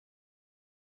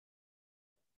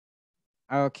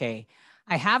 Okay.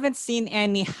 I haven't seen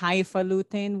any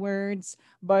highfalutin words,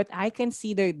 but I can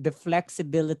see the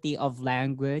flexibility of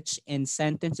language and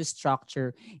sentence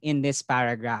structure in this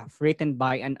paragraph written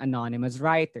by an anonymous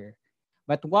writer.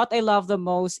 But what I love the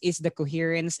most is the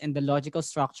coherence and the logical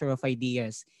structure of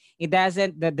ideas. It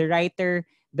doesn't, the writer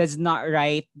does not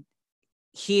write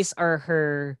his or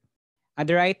her,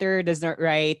 the writer does not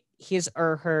write his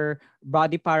or her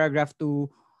body paragraph to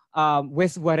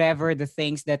with whatever the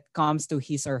things that comes to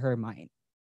his or her mind.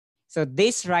 So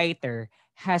this writer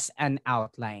has an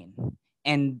outline,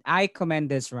 and I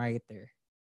commend this writer.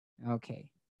 Okay,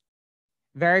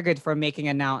 very good for making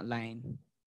an outline.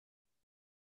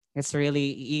 It's really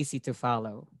easy to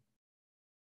follow.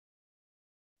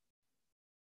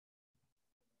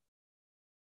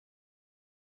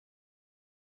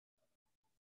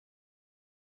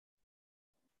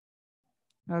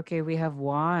 Okay, we have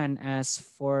one as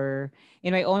for,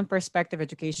 in my own perspective,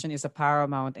 education is a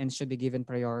paramount and should be given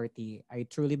priority. I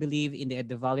truly believe in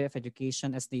the value of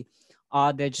education as the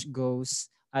adage goes,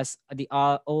 as the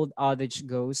old adage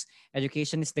goes,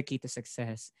 education is the key to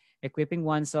success. Equipping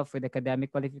oneself with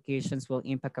academic qualifications will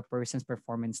impact a person's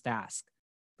performing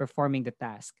the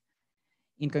task.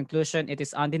 In conclusion, it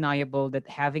is undeniable that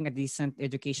having a decent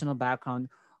educational background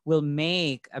will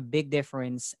make a big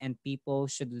difference and people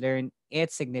should learn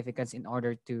its significance in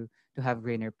order to have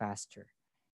greener pasture.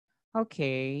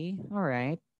 Okay, all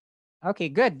right. Okay,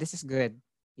 good. This is good.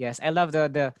 Yes, I love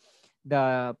the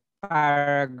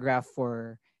paragraph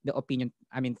for the opinion.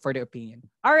 I mean for the opinion.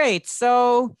 All right.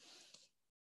 So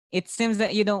it seems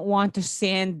that you don't want to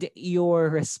send your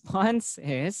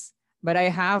responses, but I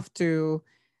have to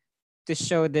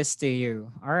show this to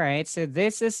you. All right. So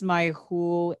this is my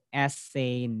whole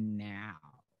essay now.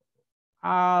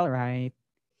 All right.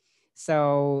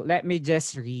 So let me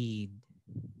just read.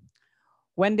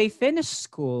 When they finish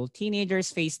school,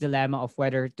 teenagers face dilemma of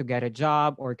whether to get a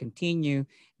job or continue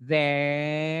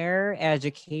their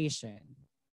education.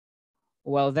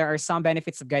 Well, there are some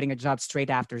benefits of getting a job straight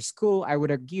after school. I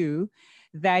would argue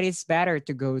that it's better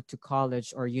to go to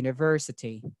college or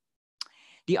university.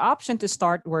 The option to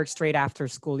start work straight after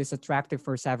school is attractive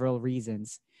for several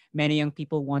reasons. Many young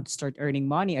people want to start earning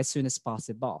money as soon as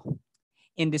possible.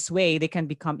 In this way, they can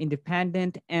become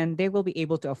independent and they will be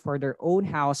able to afford their own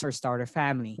house or start a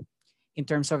family. In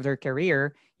terms of their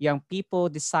career, young people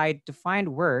decide to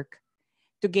find work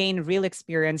to gain real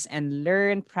experience and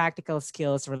learn practical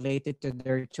skills related to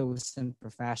their chosen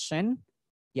profession.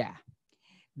 Yeah,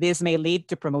 this may lead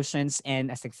to promotions and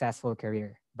a successful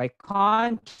career. By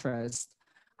contrast,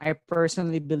 I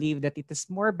personally believe that it is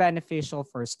more beneficial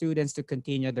for students to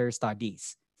continue their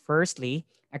studies. Firstly,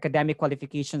 academic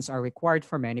qualifications are required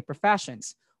for many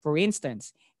professions. For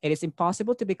instance, it is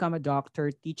impossible to become a doctor,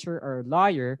 teacher, or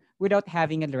lawyer without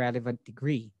having a relevant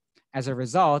degree. As a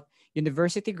result,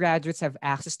 university graduates have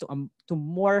access to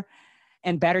more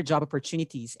and better job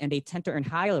opportunities, and they tend to earn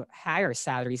higher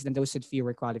salaries than those with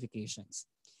fewer qualifications.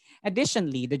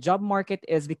 Additionally, the job market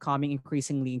is becoming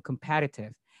increasingly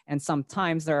competitive, and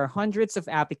sometimes there are hundreds of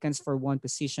applicants for one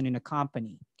position in a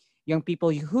company. Young people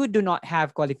who do not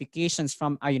have qualifications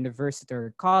from a university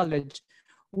or college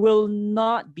will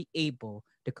not be able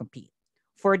to compete.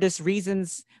 For these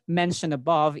reasons mentioned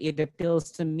above, it appeals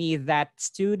to me that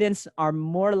students are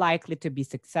more likely to be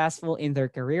successful in their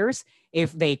careers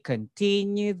if they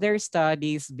continue their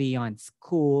studies beyond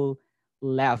school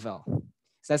level.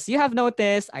 So as you have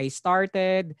noticed, I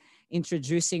started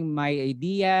introducing my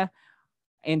idea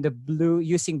in the blue,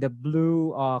 using the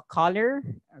blue color,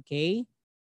 okay?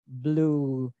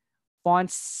 Blue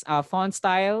font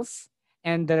styles,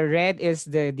 and the red is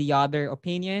the other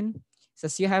opinion. So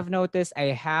as you have noticed,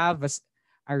 I have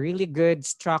a really good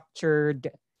structured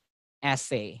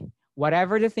essay.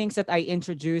 Whatever the things that I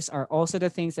introduce are also the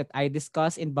things that I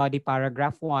discuss in body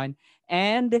paragraph 1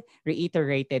 and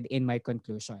reiterated in my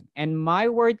conclusion. And my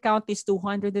word count is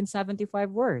 275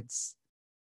 words.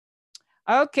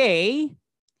 Okay.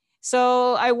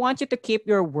 So I want you to keep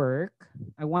your work.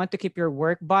 I want to keep your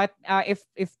work, but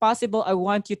if possible, I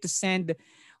want you to send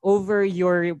over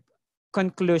your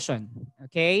conclusion.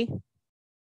 Okay,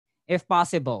 if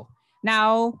possible.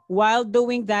 Now, while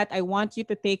doing that, I want you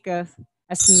to take a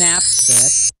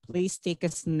snapshot. Please take a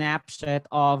snapshot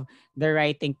of the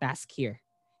writing task here.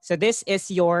 So this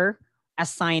is your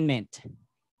assignment.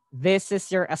 This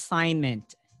is your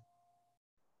assignment.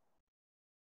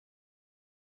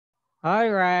 All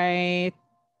right.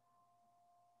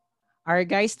 Are you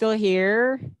guys still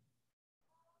here?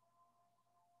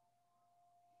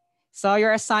 So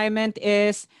your assignment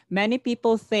is many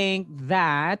people think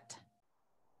that,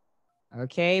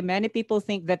 okay, many people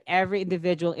think that every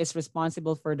individual is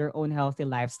responsible for their own healthy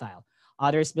lifestyle.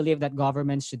 Others believe that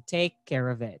government should take care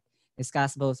of it.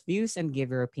 Discuss both views and give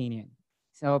your opinion.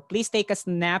 So please take a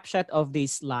snapshot of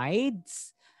these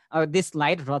slides, or this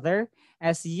slide rather,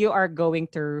 as you are going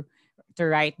to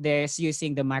write this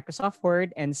using the Microsoft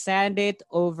Word and send it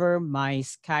over my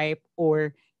Skype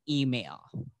or email.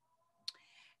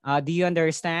 Do you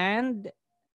understand?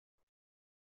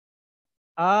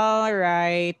 All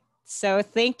right. So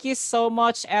thank you so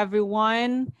much,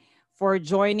 everyone, for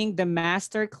joining the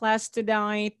masterclass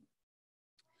tonight.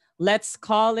 Let's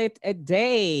call it a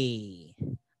day.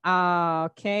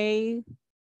 Okay.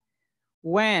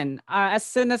 When? As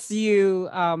soon as you,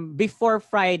 before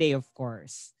Friday, of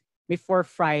course. Before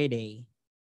Friday.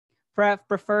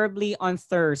 Preferably on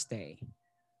Thursday.